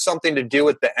 But there was something to do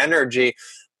with the energy.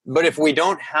 But if we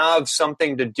don't have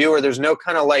something to do, or there's no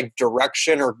kind of like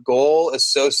direction or goal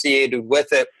associated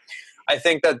with it, I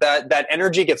think that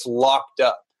energy gets locked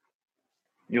up.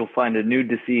 You'll find a new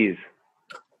disease.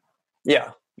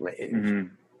 Yeah.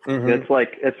 Mm-hmm. Mm-hmm.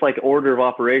 It's like order of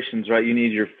operations, right? You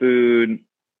need your food,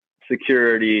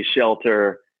 security,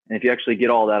 shelter. And if you actually get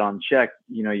all that on check,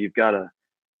 you've got to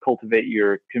cultivate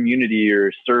your community,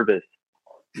 your service,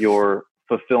 your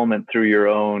fulfillment through your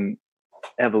own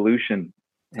evolution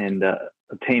and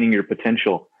attaining your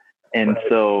potential. And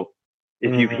so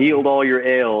if you've healed all your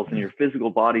ails and your physical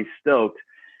body's stoked,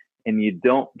 and you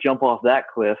don't jump off that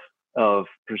cliff of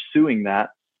pursuing that,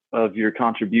 of your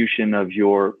contribution, of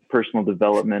your personal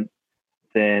development,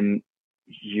 then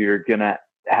you're going to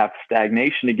have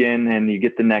stagnation again, and you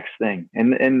get the next thing.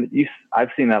 I've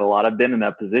seen that a lot. I've been in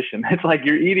that position. It's like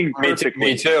you're eating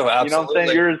perfectly. Me too. Absolutely. You know what I'm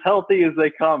saying? You're as healthy as they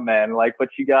come, man. Like, but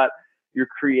you're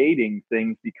creating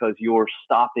things because you're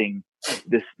stopping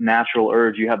this natural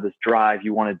urge. You have this drive.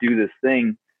 You want to do this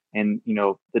thing. And,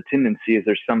 the tendency is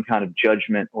there's some kind of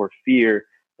judgment or fear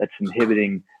that's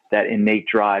inhibiting that innate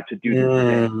drive to do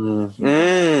this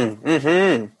thing.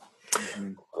 Mm-hmm.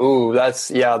 Ooh,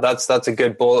 that's a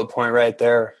good bullet point right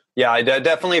there. Yeah,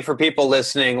 definitely for people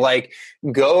listening, like,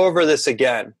 go over this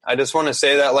again. I just want to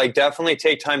say that, like, definitely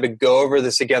take time to go over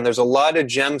this again. There's a lot of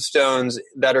gemstones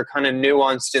that are kind of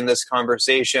nuanced in this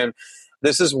conversation.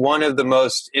 This is one of the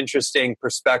most interesting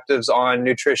perspectives on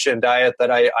nutrition, diet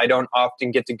that I don't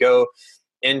often get to go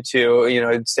into.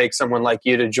 It'd take someone like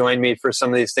you to join me for some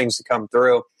of these things to come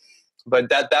through. But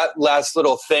that last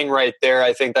little thing right there,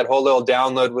 I think that whole little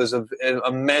download was of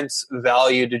immense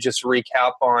value to just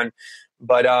recap on.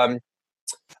 But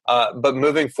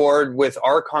moving forward with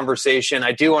our conversation,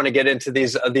 I do want to get into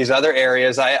these other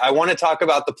areas. I want to talk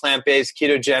about the plant-based,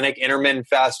 ketogenic, intermittent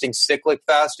fasting, cyclic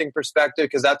fasting perspective,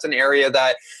 because that's an area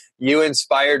that you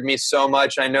inspired me so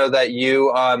much. I know that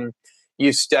you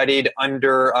studied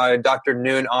under Dr.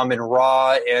 Noon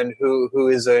Amin-Ra, and who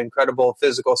is an incredible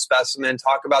physical specimen.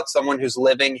 Talk about someone who's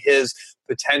living his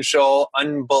potential,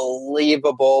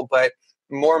 unbelievable, but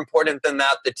more important than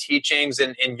that, the teachings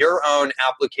in your own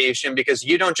application, because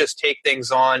you don't just take things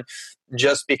on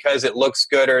just because it looks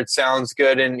good or it sounds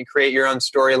good and create your own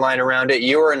storyline around it.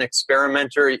 You are an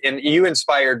experimenter, and you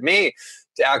inspired me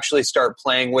to actually start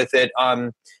playing with it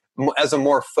as a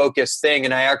more focused thing.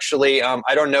 And I actually,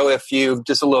 I don't know if you,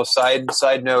 just a little side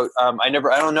note, I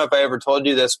don't know if I ever told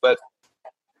you this, but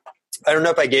I don't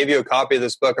know if I gave you a copy of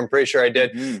this book. I'm pretty sure I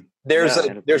did. Mm-hmm.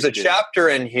 There's a chapter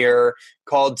in here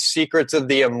called Secrets of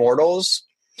the Immortals.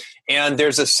 And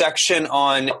there's a section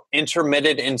on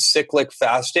intermittent and cyclic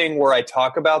fasting where I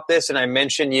talk about this, and I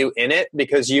mention you in it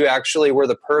because you actually were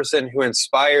the person who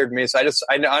inspired me. So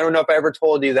I don't know if I ever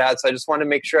told you that. So I just want to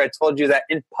make sure I told you that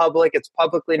in public. It's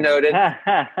publicly noted.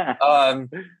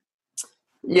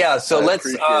 Yeah. So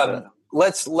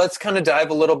let's kind of dive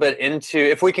a little bit into,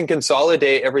 if we can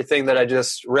consolidate everything that I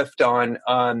just riffed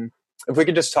on. If we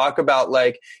could just talk about,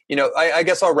 like, I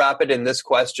guess I'll wrap it in this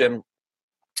question.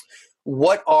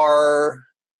 What are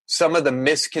some of the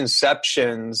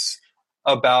misconceptions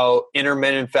about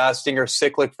intermittent fasting or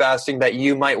cyclic fasting that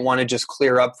you might want to just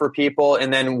clear up for people?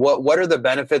 And then what are the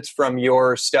benefits from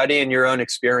your study and your own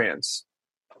experience?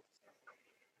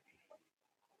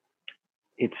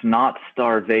 It's not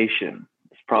starvation.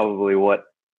 It's probably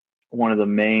one of the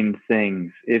main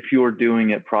things, if you're doing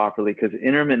it properly, because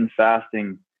intermittent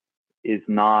fasting is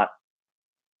not,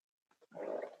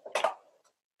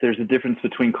 there's a difference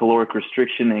between caloric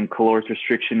restriction and caloric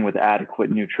restriction with adequate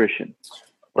nutrition.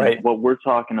 Right. And what we're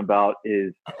talking about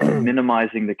is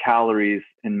minimizing the calories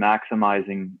and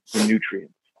maximizing the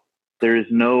nutrients. There is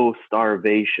no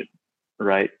starvation,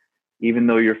 right? Even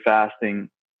though you're fasting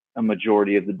a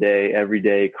majority of the day, every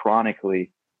day,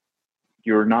 chronically,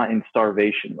 you're not in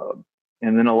starvation mode.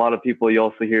 And then a lot of people, you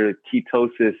also hear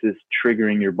ketosis is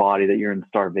triggering your body, that you're in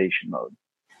starvation mode.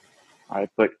 All right,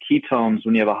 but ketones,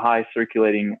 when you have a high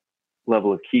circulating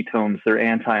level of ketones, they're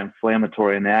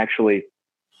anti-inflammatory, and they actually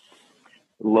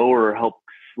help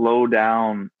slow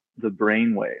down the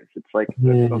brain waves. It's like a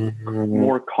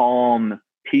more calm,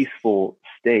 peaceful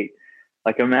state.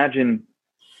 Like, imagine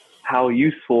how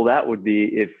useful that would be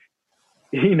if,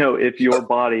 if your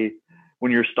body,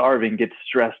 when you're starving, gets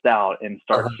stressed out and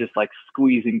starts just like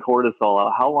squeezing cortisol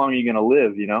out. How long are you going to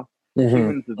live?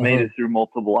 Humans have made it through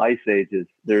multiple ice ages.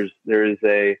 There is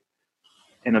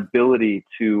an ability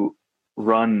to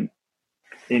run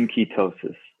in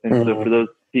ketosis. And so for those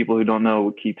people who don't know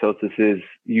what ketosis is,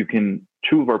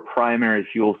 two of our primary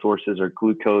fuel sources are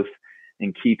glucose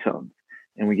and ketones.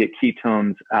 And we get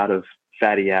ketones out of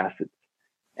fatty acids.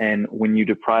 And when you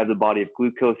deprive the body of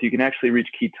glucose, you can actually reach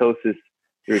ketosis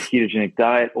through a ketogenic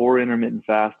diet or intermittent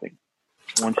fasting.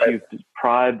 Once you've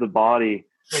deprived the body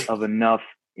of enough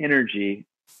energy,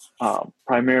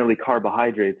 primarily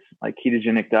carbohydrates, like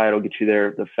ketogenic diet will get you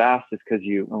there the fastest because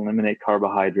you eliminate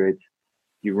carbohydrates,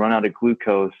 you run out of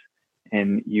glucose,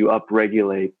 and you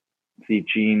upregulate the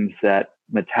genes that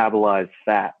metabolize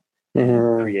fat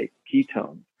and create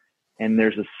ketones. And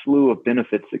there's a slew of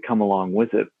benefits that come along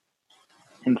with it.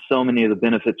 And so many of the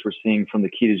benefits we're seeing from the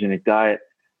ketogenic diet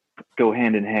go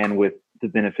hand in hand with the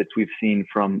benefits we've seen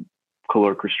from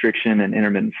caloric restriction and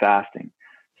intermittent fasting.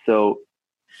 So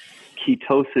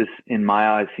ketosis, in my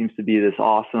eyes, seems to be this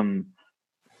awesome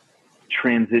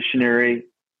transitionary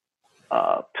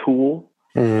tool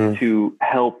to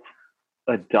help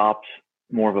adopt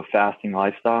more of a fasting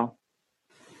lifestyle.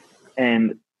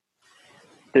 And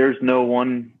there's no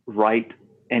one right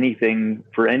anything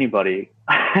for anybody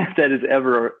that is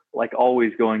ever like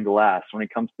always going to last when it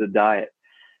comes to the diet.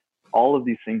 All of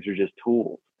these things are just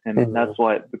tools. And that's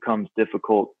why it becomes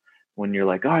difficult when you're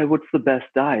like, all right, what's the best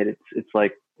diet? It's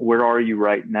like, where are you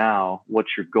right now? What's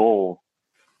your goal?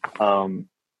 And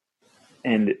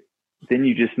then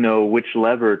you just know which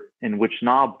lever and which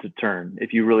knob to turn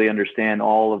if you really understand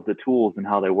all of the tools and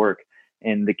how they work.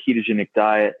 And the ketogenic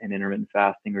diet and intermittent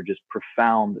fasting are just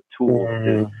profound tools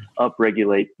to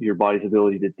upregulate your body's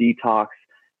ability to detox.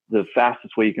 The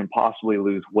fastest way you can possibly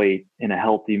lose weight in a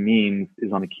healthy means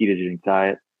is on a ketogenic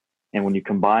diet. And when you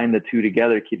combine the two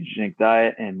together, ketogenic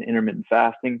diet and intermittent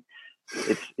fasting,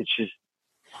 it's just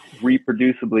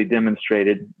reproducibly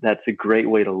demonstrated that's a great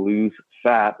way to lose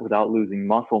fat without losing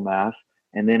muscle mass,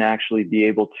 and then actually be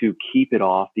able to keep it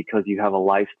off because you have a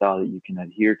lifestyle that you can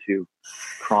adhere to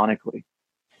chronically.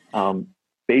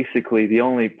 Basically, the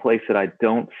only place that I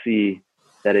don't see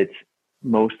that it's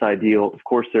most ideal, of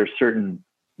course, there are certain,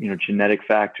 genetic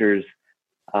factors,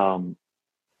 and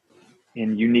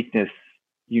unique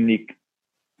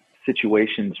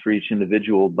situations for each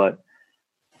individual, but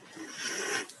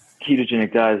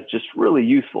ketogenic diet is just really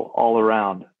useful all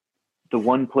around. The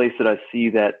one place that I see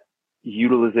that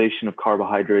utilization of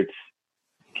carbohydrates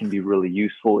can be really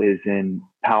useful is in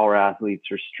power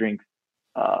athletes or strength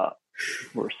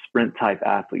or sprint type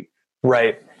athletes.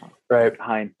 Right.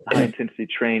 High intensity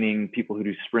training, people who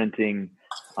do sprinting,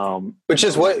 which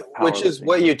is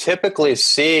what you typically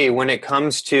see when it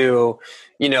comes to,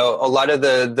 a lot of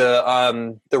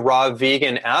the raw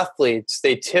vegan athletes.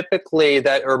 They typically,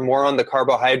 that are more on the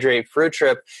carbohydrate fruit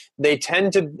trip, they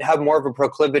tend to have more of a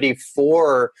proclivity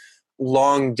for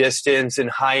long distance and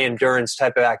high endurance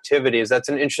type of activities. That's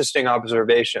an interesting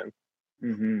observation.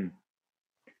 Mm-hmm.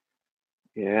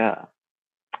 Yeah.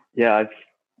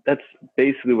 That's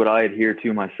basically what I adhere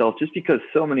to myself, just because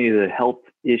so many of the health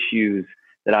issues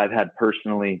that I've had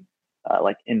personally,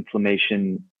 like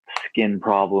inflammation, skin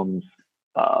problems,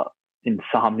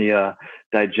 insomnia,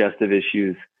 digestive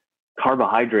issues,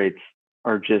 carbohydrates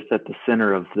are just at the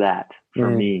center of that for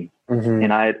me.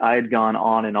 And I had gone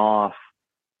on and off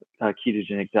a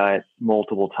ketogenic diet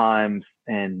multiple times,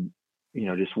 and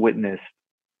just witnessed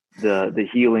the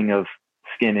healing of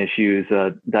skin issues,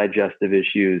 digestive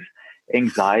issues.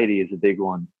 Anxiety is a big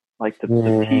one, like the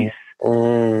peace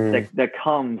that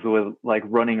comes with like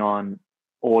running on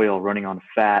oil, running on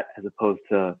fat, as opposed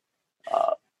to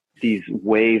these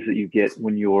waves that you get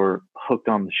when you're hooked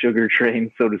on the sugar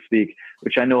train, so to speak,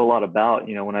 which I know a lot about.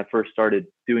 When I first started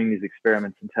doing these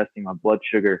experiments and testing my blood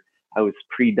sugar, I was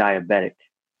pre-diabetic.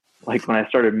 Like when I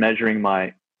started measuring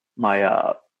my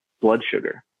blood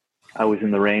sugar, I was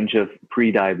in the range of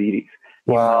pre-diabetes.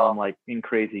 Wow. I'm like in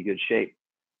crazy good shape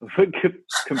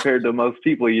compared to most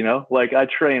people, like I've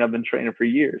been training for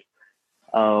years.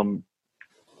 So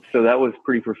that was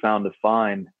pretty profound to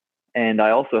find. And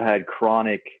I also had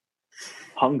chronic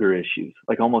hunger issues,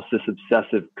 like almost this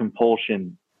obsessive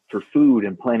compulsion for food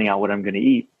and planning out what I'm going to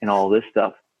eat and all this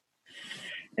stuff.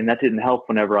 And that didn't help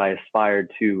whenever I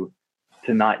aspired to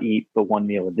not eat but one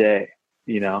meal a day,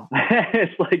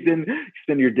 It's like, then you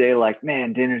spend your day like,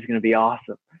 man, dinner's going to be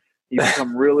awesome. You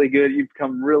become really good. You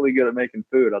become really good at making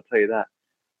food. I'll tell you that.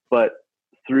 But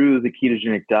through the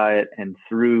ketogenic diet and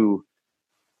through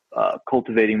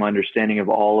cultivating my understanding of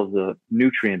all of the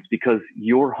nutrients, because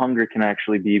your hunger can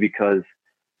actually be because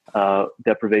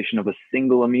deprivation of a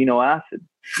single amino acid.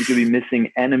 You could be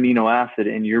missing an amino acid,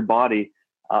 and your body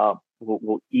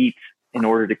will eat in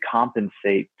order to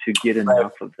compensate to get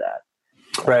enough of that.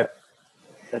 Right.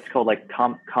 That's called like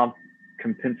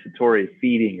compensatory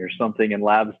feeding or something in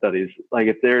lab studies. Like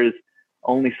if there is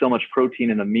only so much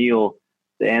protein in a meal,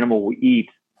 the animal will eat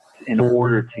in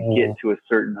order to get to a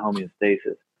certain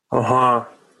homeostasis. So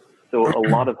a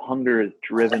lot of hunger is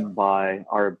driven by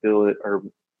our ability or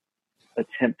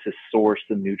attempt to source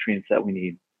the nutrients that we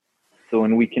need. So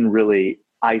when we can really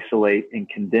isolate and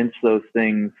condense those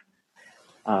things,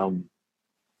 for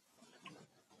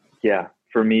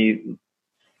me,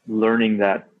 learning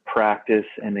that practice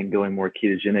and then going more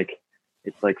ketogenic,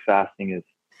 it's like fasting is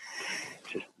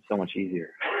just so much easier.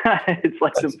 It's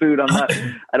like the food.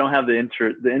 I don't have the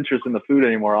interest in the food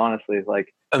anymore. Honestly, it's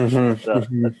like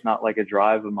that's not like a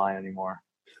drive of mine anymore.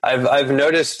 I've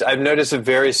noticed a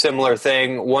very similar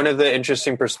thing. One of the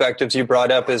interesting perspectives you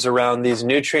brought up is around these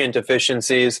nutrient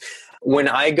deficiencies. When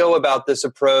I go about this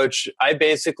approach, I'm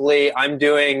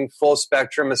doing full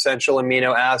spectrum essential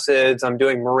amino acids. I'm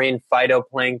doing marine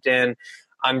phytoplankton.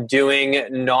 I'm doing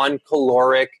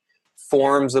non-caloric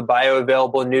forms of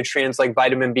bioavailable nutrients like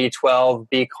vitamin B12,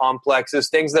 B complexes,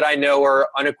 things that I know are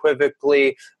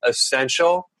unequivocally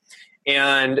essential.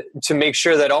 And to make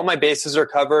sure that all my bases are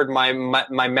covered, my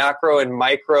macro and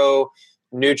micro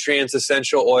nutrients,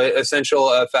 essential oil,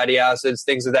 essential fatty acids,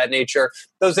 things of that nature,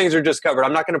 those things are just covered.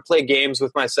 I'm not going to play games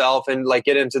with myself and like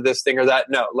get into this thing or that.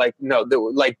 No,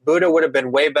 Buddha would have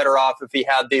been way better off if he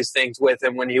had these things with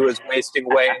him when he was wasting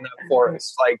away in that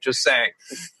forest. Like, just saying.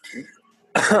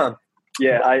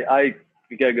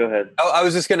 You gotta go ahead. I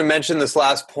was just going to mention this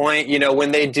last point. You know,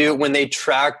 when they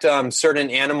tracked certain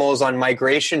animals on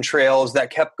migration trails that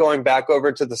kept going back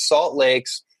over to the salt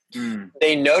lakes,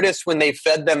 they noticed when they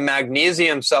fed them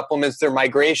magnesium supplements, their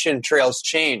migration trails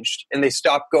changed and they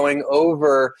stopped going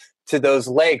over to those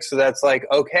lakes. So that's like,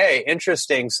 okay,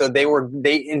 interesting. So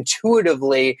they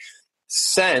intuitively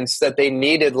sensed that they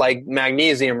needed like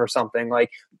magnesium or something.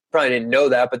 Like, probably didn't know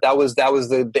that, but that was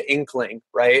the inkling,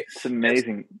 right? It's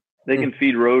amazing. They can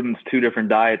feed rodents 2 different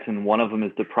diets, and one of them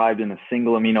is deprived in a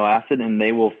single amino acid, and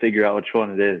they will figure out which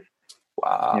one it is.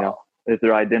 Wow. You know, if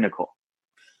they're identical.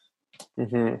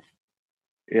 Mm-hmm.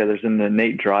 Yeah, there's an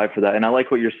innate drive for that. And I like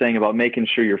what you're saying about making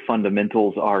sure your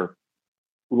fundamentals are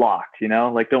locked, you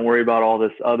know? Like, don't worry about all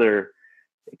this other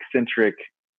eccentric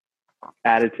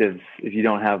additives if you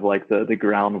don't have, like, the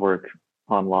groundwork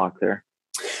on lock there.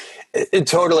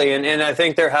 Totally. And I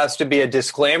think there has to be a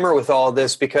disclaimer with all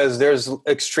this, because there's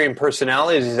extreme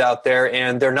personalities out there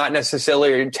and they're not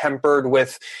necessarily tempered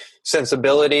with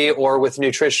sensibility or with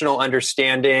nutritional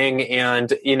understanding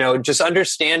and, you know, just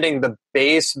understanding the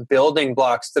base building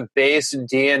blocks, the base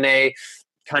DNA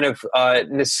kind of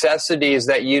necessities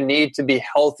that you need to be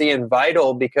healthy and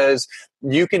vital, because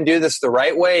you can do this the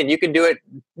right way and you can do it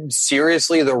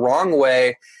seriously the wrong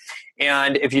way.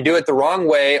 And if you do it the wrong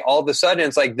way, all of a sudden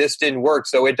it's like, this didn't work,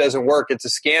 so it doesn't work. It's a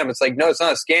scam. It's like, no, it's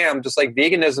not a scam. Just like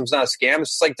veganism's not a scam. It's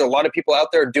just like a lot of people out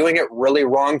there doing it really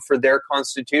wrong for their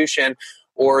constitution,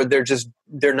 or they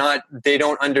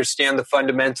don't understand the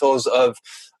fundamentals of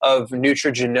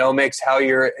nutrigenomics, how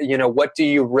what do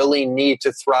you really need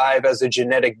to thrive as a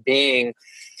genetic being.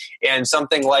 And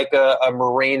something like a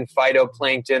marine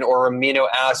phytoplankton or amino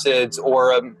acids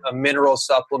or a mineral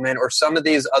supplement or some of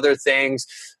these other things,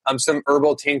 some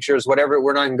herbal tinctures, whatever.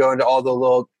 We're not going to go into all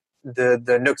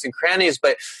the nooks and crannies,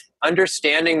 but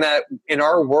understanding that in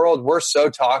our world, we're so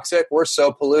toxic, we're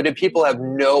so polluted. People have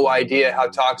no idea how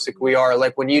toxic we are.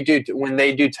 Like when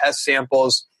they do test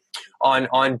samples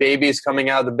on babies coming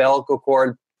out of the umbilical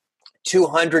cord,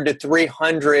 200 to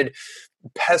 300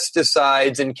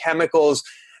 pesticides and chemicals,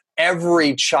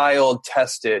 every child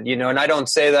tested, and I don't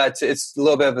say that it's a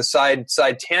little bit of a side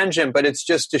tangent, but it's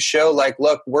just to show like,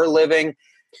 look, we're living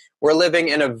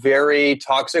in a very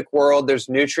toxic world. There's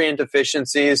nutrient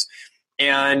deficiencies,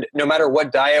 and no matter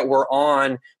what diet we're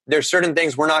on, there's certain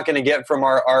things we're not going to get from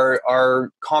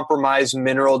our compromised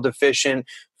mineral deficient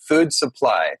food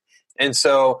supply. And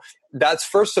so that's,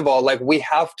 first of all, like, we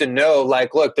have to know,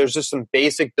 like, look, there's just some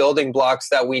basic building blocks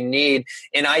that we need.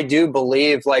 And I do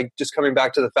believe, like, just coming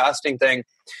back to the fasting thing,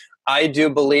 I do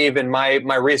believe in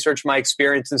my research, my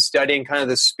experience in studying kind of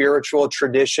the spiritual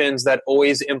traditions that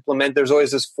always implement, there's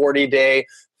always this 40-day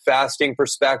fasting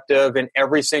perspective in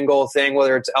every single thing,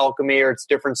 whether it's alchemy or it's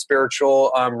different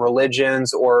spiritual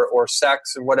religions or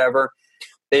sects and whatever.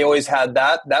 They always had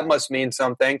that. That must mean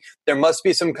something. There must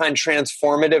be some kind of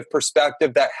transformative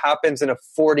perspective that happens in a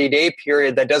 40-day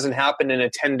period that doesn't happen in a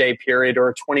 10-day period or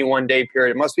a 21-day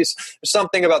period. It must be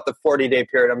something about the 40-day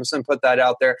period. I'm just going to put that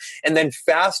out there. And then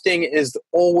fasting is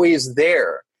always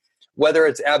there. Whether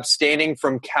it's abstaining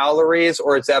from calories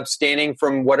or it's abstaining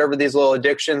from whatever these little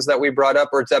addictions that we brought up,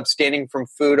 or it's abstaining from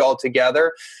food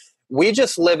altogether. We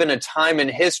just live in a time in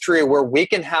history where we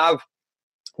can have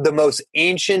the most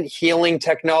ancient healing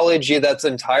technology that's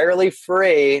entirely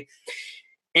free,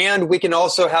 and we can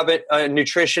also have a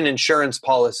nutrition insurance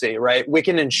policy, right? We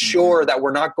can ensure that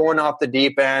we're not going off the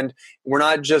deep end. We're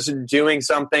not just doing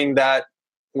something that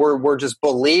we're just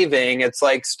believing. It's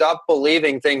like, stop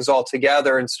believing things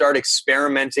altogether and start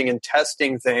experimenting and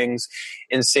testing things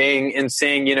and seeing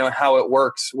how it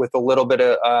works with a little bit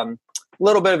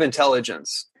of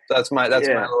intelligence. That's my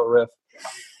little riff.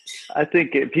 I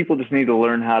think people just need to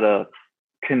learn how to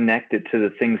connect it to the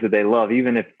things that they love,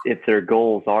 even if their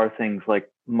goals are things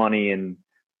like money and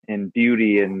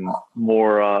beauty and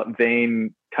more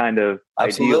vain kind of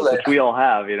ideals, which we all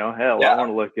have, hell, yeah. I want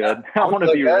to look good. I want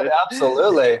to be rich.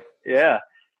 Absolutely. Yeah.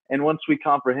 And once we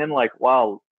comprehend, like,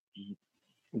 wow,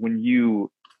 when you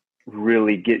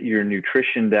really get your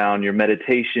nutrition down, your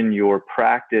meditation, your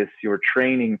practice, your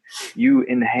training, you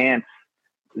enhance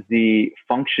the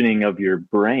functioning of your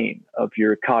brain, of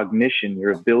your cognition,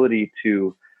 your ability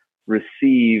to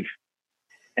receive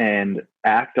and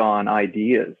act on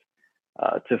ideas,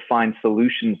 to find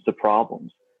solutions to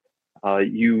problems.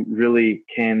 You really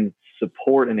can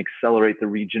support and accelerate the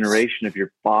regeneration of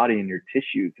your body and your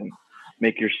tissues and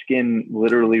make your skin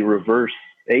literally reverse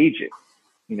aging,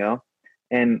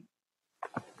 and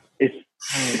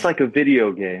it's like a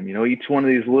video game, each one of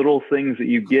these little things that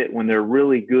you get when they're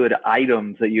really good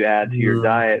items that you add to your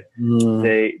diet,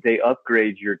 they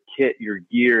upgrade your kit, your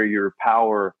gear, your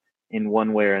power in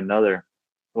one way or another.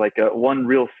 Like one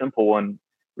real simple one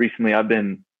recently I've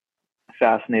been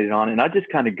fascinated on, and I just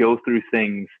kind of go through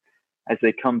things as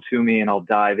they come to me, and I'll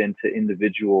dive into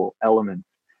individual elements.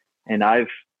 And I've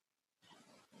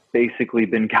basically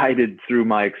been guided through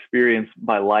my experience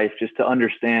by life just to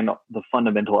understand the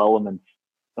fundamental elements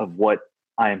of what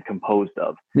I am composed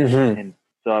of. Mm-hmm. And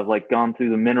so I've gone through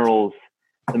the minerals,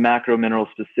 the macro minerals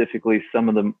specifically, some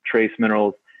of the trace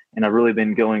minerals, and I've really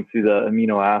been going through the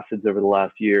amino acids over the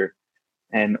last year.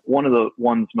 And one of the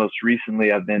ones most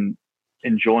recently I've been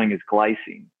enjoying is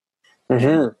glycine.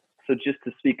 Mm-hmm. So just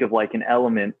to speak of an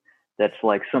element that's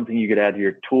something you could add to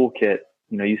your toolkit,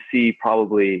 you see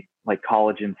probably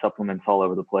collagen supplements all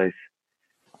over the place.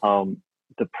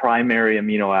 The primary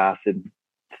amino acid,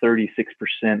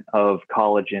 36% of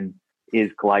collagen,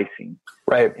 is glycine.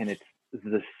 Right. And it's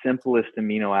the simplest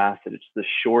amino acid. It's the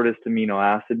shortest amino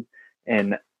acid.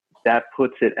 And that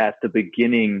puts it at the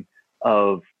beginning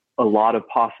of a lot of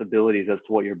possibilities as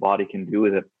to what your body can do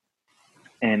with it.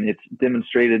 And it's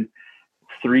demonstrated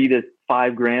 3 to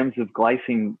 5 grams of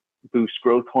glycine boosts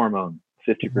growth hormone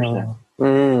 50%.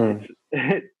 Wow.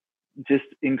 Just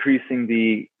increasing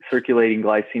the circulating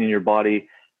glycine in your body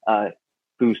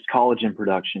boosts collagen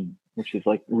production, which is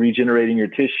regenerating your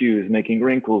tissues, making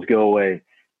wrinkles go away,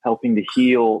 helping to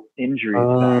heal injuries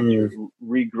faster,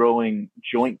 regrowing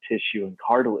joint tissue and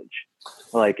cartilage.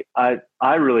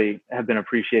 I really have been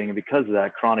appreciating it because of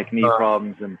that, chronic knee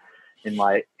problems and in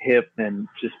my hip, and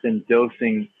just been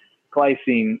dosing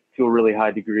glycine to a really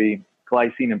high degree.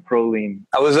 Glycine and proline.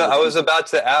 I was about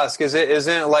to ask, isn't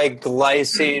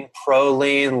glycine,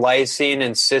 proline, lysine,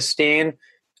 and cysteine?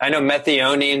 I know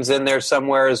methionine's in there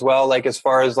somewhere as well, as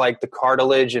far as the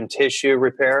cartilage and tissue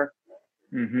repair.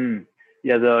 Mm-hmm.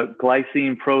 Yeah, the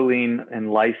glycine, proline, and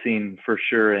lysine for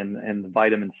sure, and the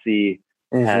vitamin C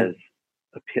has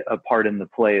a part in the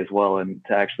play as well, and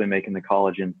to actually making the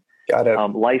collagen. Got it.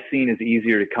 Lysine is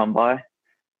easier to come by.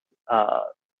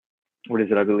 What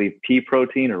is it? I believe pea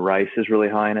protein or rice is really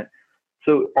high in it.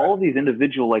 So all of these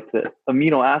individual, the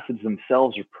amino acids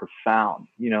themselves are profound,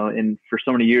 and for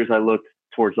so many years I looked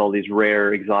towards all these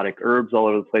rare exotic herbs all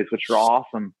over the place, which are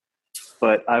awesome.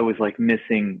 But I was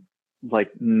missing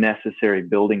necessary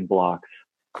building blocks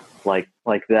like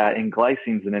that. And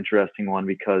glycine's an interesting one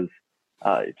because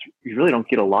you really don't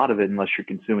get a lot of it unless you're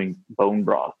consuming bone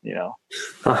broth,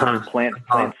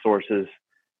 plant sources.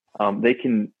 They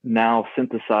can now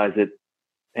synthesize it,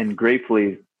 and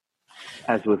gratefully,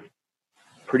 as with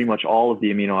pretty much all of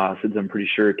the amino acids, I'm pretty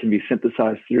sure it can be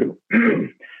synthesized through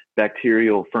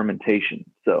bacterial fermentation.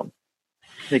 So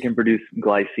they can produce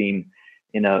glycine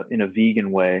in a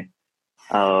vegan way,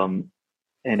 and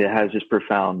it has just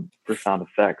profound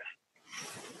effects.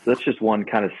 So that's just one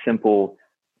kind of simple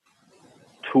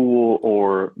tool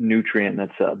or nutrient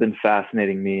that's been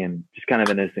fascinating me, and just kind of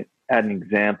an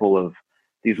example of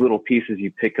these little pieces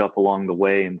you pick up along the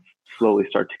way and slowly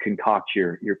start to concoct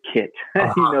your kit,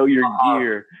 your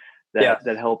gear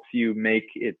that helps you make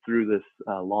it through this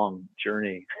long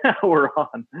journey we're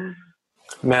on.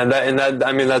 Man,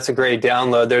 that's a great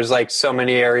download. There's like so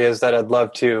many areas that I'd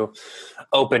love to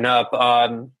open up.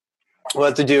 We'll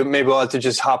have to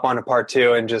just hop on a part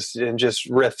 2 and just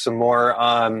riff some more.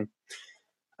 I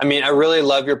really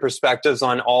love your perspectives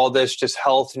on all this, just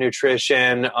health,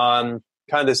 nutrition, kind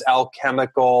of this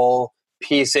alchemical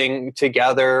piecing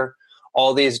together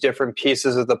all these different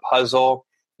pieces of the puzzle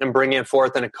and bringing it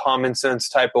forth in a common sense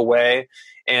type of way.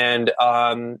 And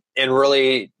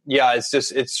really,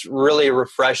 it's really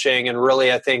refreshing and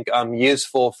really, I think,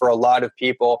 useful for a lot of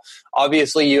people.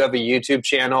 Obviously, you have a YouTube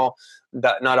channel.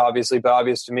 That not obviously, but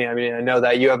obvious to me. I mean, I know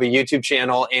that you have a YouTube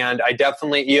channel, and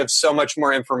you have so much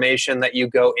more information that you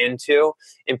go into,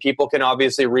 and people can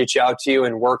obviously reach out to you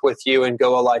and work with you and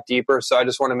go a lot deeper. So I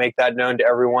just want to make that known to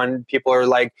everyone. People are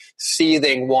like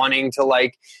seething, wanting to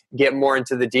like get more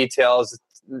into the details.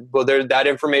 Well, that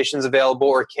information is available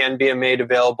or can be made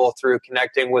available through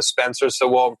connecting with Spencer.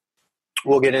 So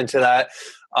we'll get into that.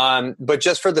 But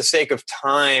just for the sake of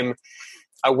time,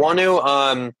 I want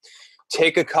to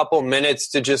take a couple minutes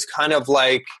to just kind of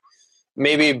like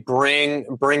maybe bring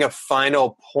a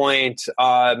final point.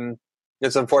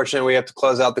 It's unfortunate we have to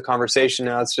close out the conversation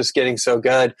now. It's just getting so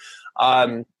good.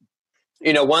 One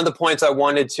of the points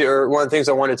one of the things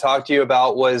I wanted to talk to you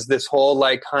about was this whole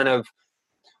like kind of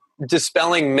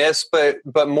dispelling myths,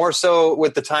 but more so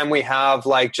with the time we have,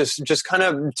 like just kind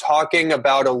of talking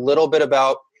about a little bit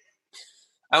about,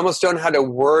 I almost don't know how to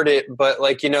word it, but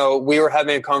like, we were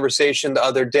having a conversation the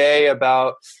other day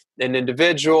about an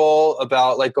individual,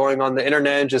 about like going on the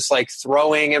internet and just like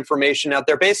throwing information out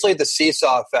there, basically the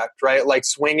seesaw effect, right? Like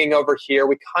swinging over here.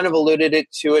 We kind of alluded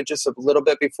to it just a little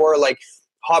bit before, like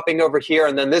hopping over here,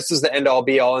 and then this is the end all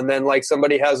be all. And then like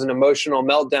somebody has an emotional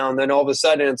meltdown, then all of a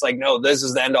sudden it's like, no, this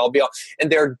is the end all be all.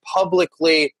 And they're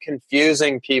publicly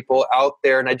confusing people out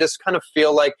there. And I just kind of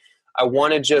feel like I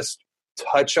want to just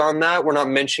touch on that. We're not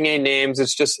mentioning any names.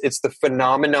 It's the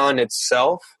phenomenon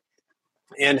itself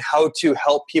and how to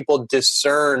help people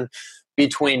discern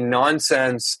between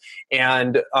nonsense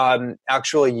and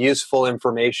actually useful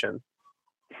information.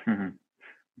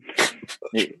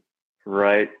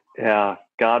 Right. Yeah.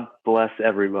 God bless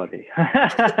everybody.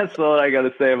 That's what I got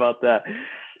to say about that.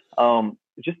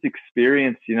 Just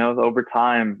experience, over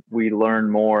time we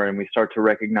learn more and we start to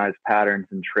recognize patterns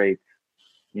and traits,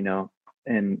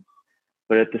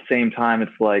 but at the same time,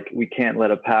 it's like we can't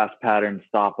let a past pattern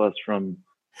stop us from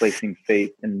placing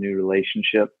faith in a new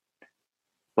relationship.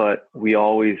 But we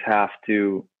always have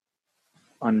to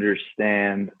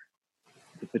understand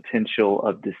the potential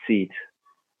of deceit.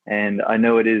 And I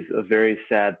know it is a very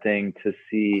sad thing to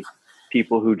see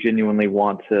people who genuinely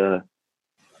want to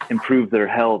improve their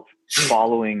health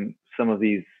following some of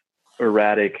these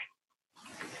erratic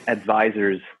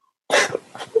advisors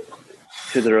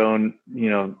to their own,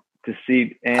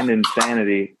 deceit and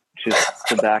insanity, just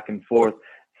the back and forth.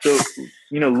 So,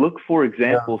 look for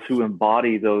examples who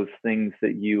embody those things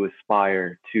that you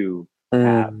aspire to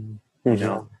have,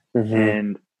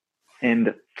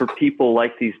 and for people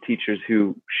like these teachers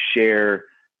who share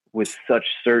with such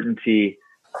certainty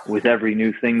with every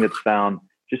new thing that's found,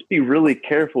 just be really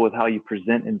careful with how you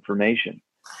present information.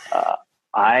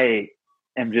 I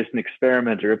am just an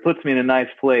experimenter. It puts me in a nice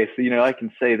place. I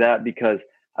can say that because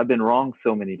I've been wrong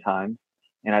so many times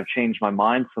and I've changed my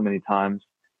mind so many times.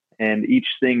 And each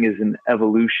thing is an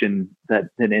evolution that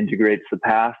then integrates the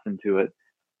past into it.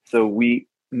 So we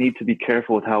need to be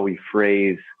careful with how we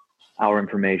phrase our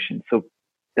information. So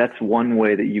that's one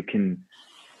way that you can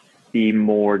be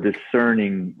more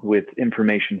discerning with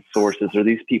information sources. Are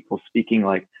these people speaking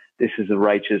like this is a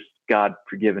righteous,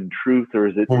 God-forgiven truth, or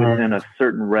is it within a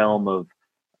certain realm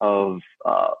of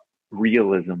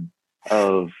realism,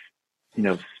 of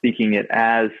speaking it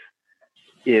as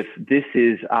if this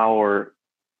is our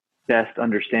best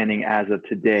understanding as of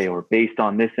today, or based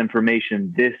on this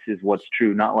information, this is what's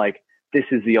true, not like this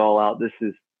is the all out, this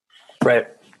is right,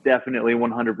 definitely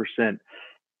 100%.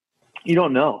 You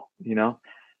don't know,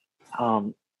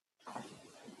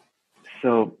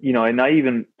 so, and I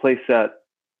even place that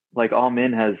like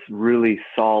Amen has really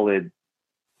solid,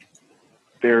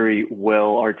 very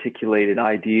well articulated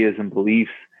ideas and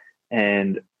beliefs,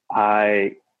 and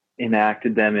I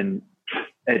enacted them and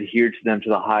adhered to them to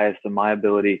the highest of my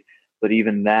ability. But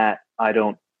even that, I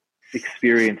don't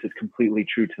experience as completely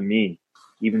true to me,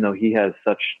 even though he has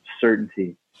such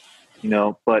certainty.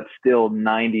 but still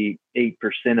 98%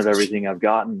 of everything I've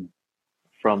gotten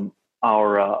from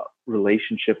our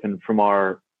relationship and from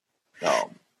my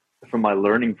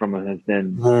learning from it has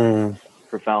been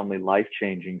profoundly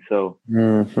life-changing. So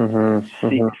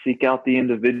seek out the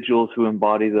individuals who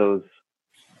embody those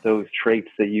traits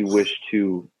that you wish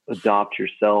to adopt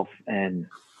yourself, and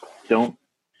don't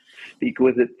speak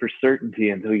with it for certainty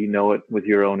until you know it with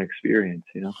your own experience,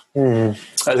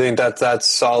 I think that's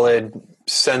solid,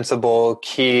 sensible,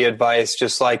 key advice.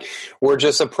 Just like, we're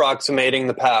just approximating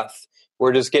the path.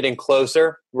 We're just getting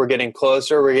closer. We're getting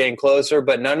closer. We're getting closer.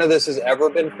 But none of this has ever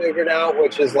been figured out,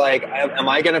 which is like, am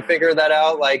I going to figure that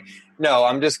out? Like, no,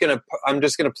 I'm just going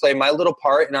to play my little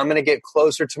part, and I'm going to get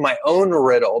closer to my own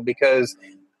riddle, because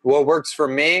what works for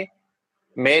me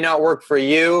may not work for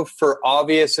you for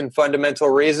obvious and fundamental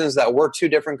reasons that we're two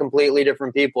completely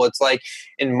different people. It's like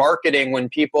in marketing, when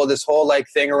people, this whole like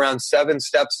thing around 7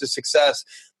 steps to success,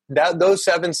 that those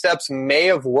 7 steps may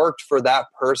have worked for that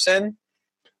person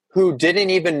who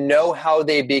didn't even know how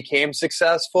they became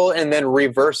successful, and then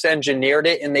reverse engineered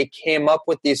it, and they came up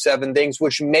with these 7 things,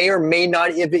 which may or may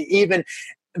not have even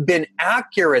been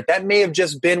accurate. That may have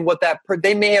just been what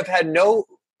they may have had no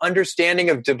understanding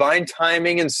of divine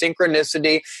timing and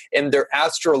synchronicity and their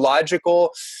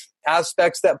astrological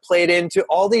aspects that played into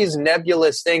all these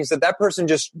nebulous things, that person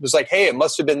just was like, hey, it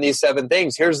must have been these 7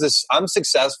 things. Here's this, I'm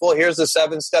successful. Here's the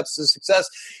 7 steps to success.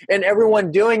 And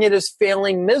everyone doing it is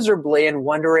failing miserably and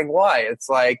wondering why. It's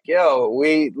like,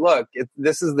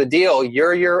 this is the deal.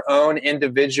 You're your own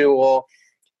individual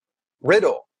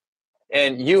riddle,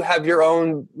 and you have your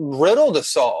own riddle to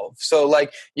solve. So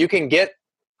like, you can get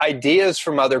ideas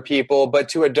from other people, but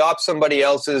to adopt somebody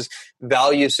else's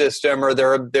value system or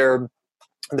their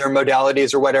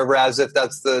modalities or whatever, as if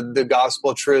that's the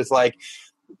gospel truth. Like,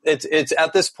 it's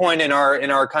at this point in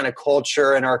our kind of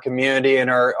culture and our community and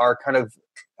our kind of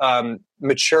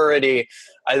maturity,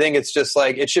 I think it's just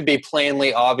like, it should be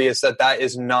plainly obvious that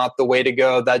is not the way to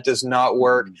go. That does not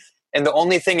work. And the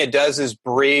only thing it does is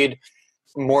breed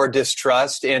more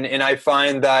distrust. And I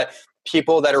find that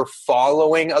people that are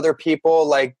following other people,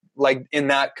 like in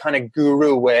that kind of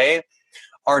guru way,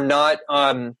 are not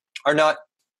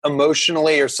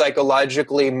emotionally or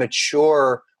psychologically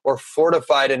mature or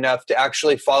fortified enough to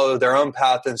actually follow their own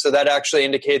path. And so that actually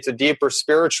indicates a deeper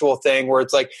spiritual thing, where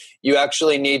it's like, you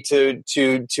actually need to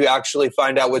actually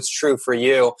find out what's true for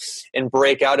you and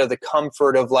break out of the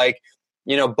comfort of like,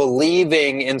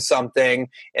 believing in something,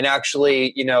 and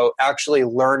actually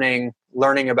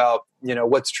learning about,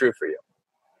 what's true for you.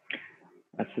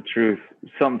 That's the truth.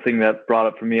 Something that brought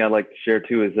up for me, I'd like to share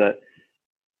too, is that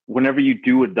whenever you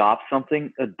do adopt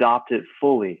something, adopt it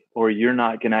fully, or you're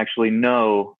not going to actually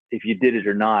know if you did it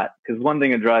or not. Because one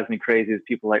thing that drives me crazy is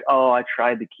people like, oh, I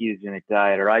tried the ketogenic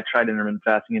diet, or I tried intermittent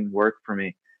fasting and it worked for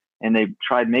me. And they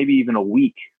tried maybe even a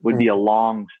week would be a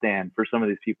long stand for some of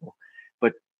these people.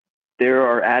 But there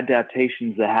are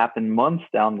adaptations that happen months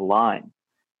down the line.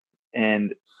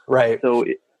 And so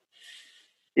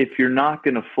if you're not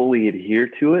going to fully adhere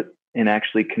to it and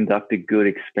actually conduct a good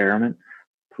experiment,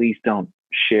 please don't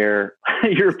share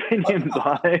your opinions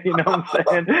on it. You know what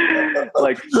I'm saying?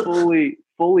 Like,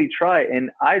 fully try it.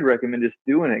 And I'd recommend just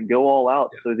doing it. Go all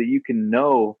out so that you can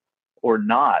know or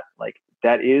not, like,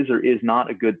 that is or is not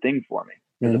a good thing for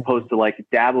me, as opposed to like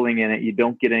dabbling in it. You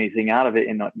don't get anything out of it,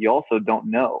 and you also don't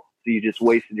know. So you just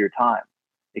wasted your time.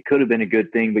 It could have been a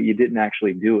good thing, but you didn't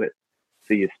actually do it.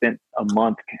 So you spent a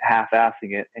month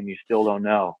half-assing it, and you still don't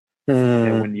know.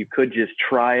 And when you could just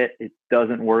try it, it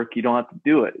doesn't work. You don't have to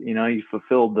do it. You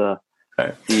fulfilled the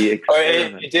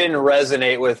experiment. It didn't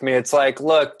resonate with me. It's like,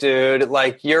 look, dude,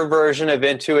 like, your version of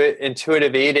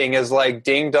intuitive eating is like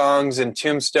ding dongs and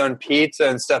tombstone pizza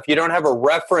and stuff. You don't have a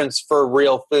reference for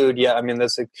real food yet. I mean,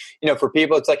 this, for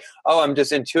people, it's like, oh, I'm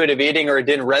just intuitive eating, or it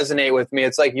didn't resonate with me.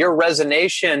 It's like, your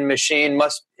resonation machine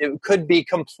it could be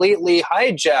completely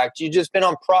hijacked. You've just been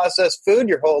on processed food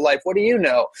your whole life. What do you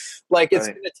know? Like, it's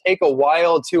going to take a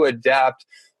while to adapt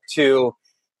to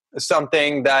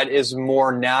something that is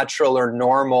more natural or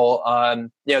normal.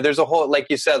 There's a whole, like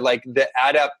you said, like the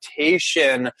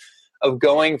adaptation of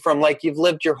going from, like, you've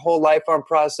lived your whole life on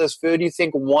processed food. You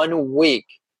think 1 week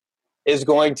is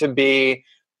going to be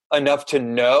enough to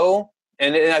know.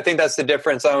 And I think that's the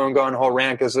difference. I won't go on a whole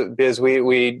rant because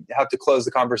we have to close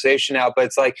the conversation out, but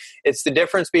it's like, it's the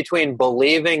difference between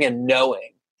believing and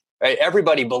knowing, right?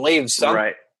 Everybody believes something.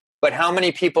 Right. But how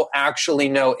many people actually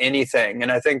know anything?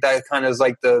 And I think that kind of is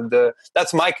like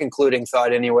that's my concluding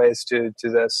thought anyways to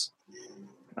this.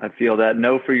 I feel that.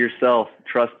 Know for yourself,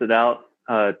 trust it out,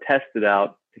 test it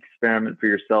out, experiment for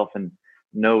yourself, and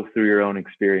know through your own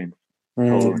experience.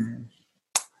 Totally.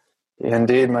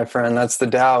 Indeed, my friend. That's the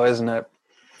Tao, isn't it?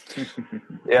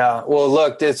 Yeah. Well,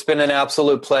 look, it's been an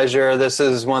absolute pleasure. This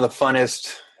is one of the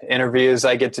funnest interviews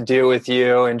I get to do with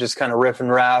you, and just kind of riff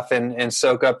and raff and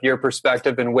soak up your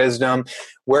perspective and wisdom.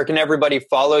 Where can everybody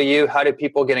follow you? How do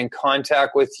people get in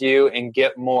contact with you and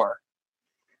get more?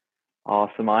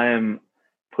 Awesome. I am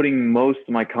putting most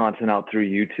of my content out through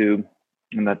YouTube,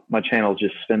 and that my channel is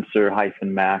just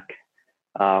Spencer-Mack.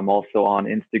 I'm also on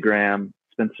Instagram,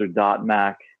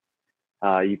 Spencer.Mack.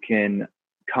 You can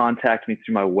contact me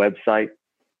through my website,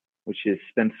 which is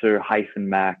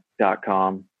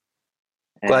Spencer-Mack.com.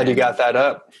 Glad you got that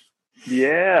up.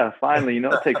 Yeah, finally.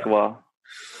 It takes a while.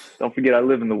 Don't forget, I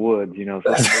live in the woods, so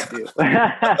that's a big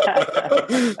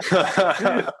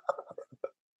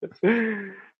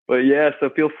deal. But yeah,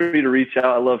 so feel free to reach out.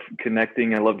 I love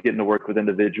connecting. I love getting to work with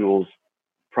individuals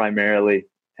primarily,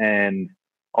 and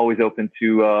always open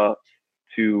to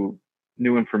new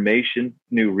information,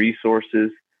 new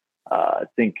resources. I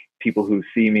think people who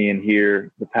see me and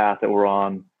hear the path that we're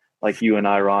on, like you and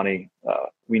I, Ronnie,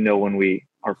 we know when we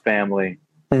are family.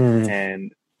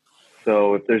 And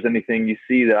so if there's anything you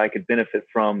see that I could benefit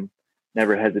from,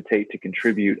 never hesitate to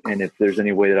contribute. And if there's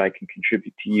any way that I can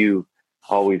contribute to you,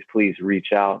 always please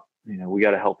reach out. We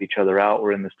got to help each other out.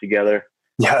 We're in this together.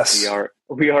 Yes.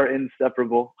 We are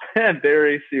inseparable,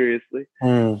 very seriously.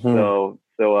 So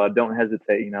don't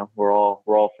hesitate. We're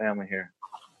all family here.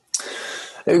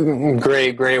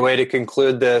 Great way to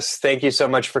conclude this. Thank you so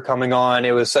much for coming on.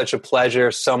 It was such a pleasure,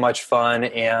 so much fun,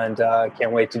 and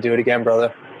can't wait to do it again,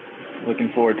 brother.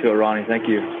 Looking forward to it, Ronnie. Thank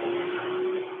you.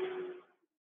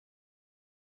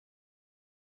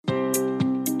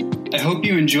 I hope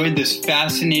you enjoyed this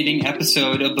fascinating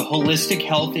episode of the Holistic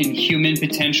Health and Human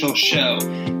Potential Show.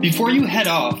 Before you head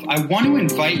off, I want to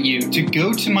invite you to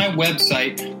go to my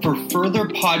website for further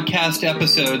podcast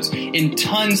episodes and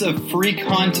tons of free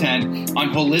content on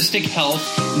holistic health,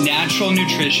 natural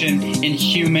nutrition, and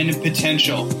human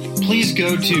potential. Please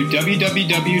go to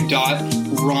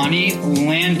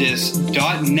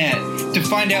www.ronnielandis.net to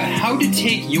find out how to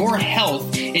take your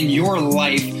health and your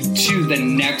life to the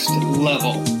next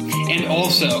level. And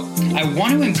also, I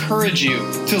want to encourage you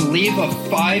to leave a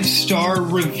 5-star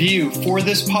review for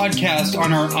this podcast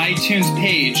on our iTunes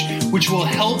page, which will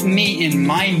help me in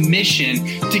my mission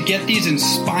to get these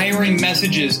inspiring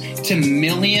messages to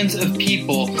millions of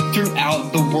people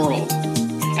throughout the world.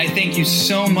 I thank you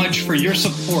so much for your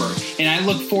support, and I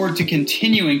look forward to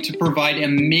continuing to provide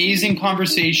amazing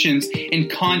conversations and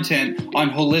content on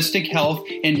holistic health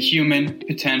and human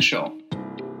potential.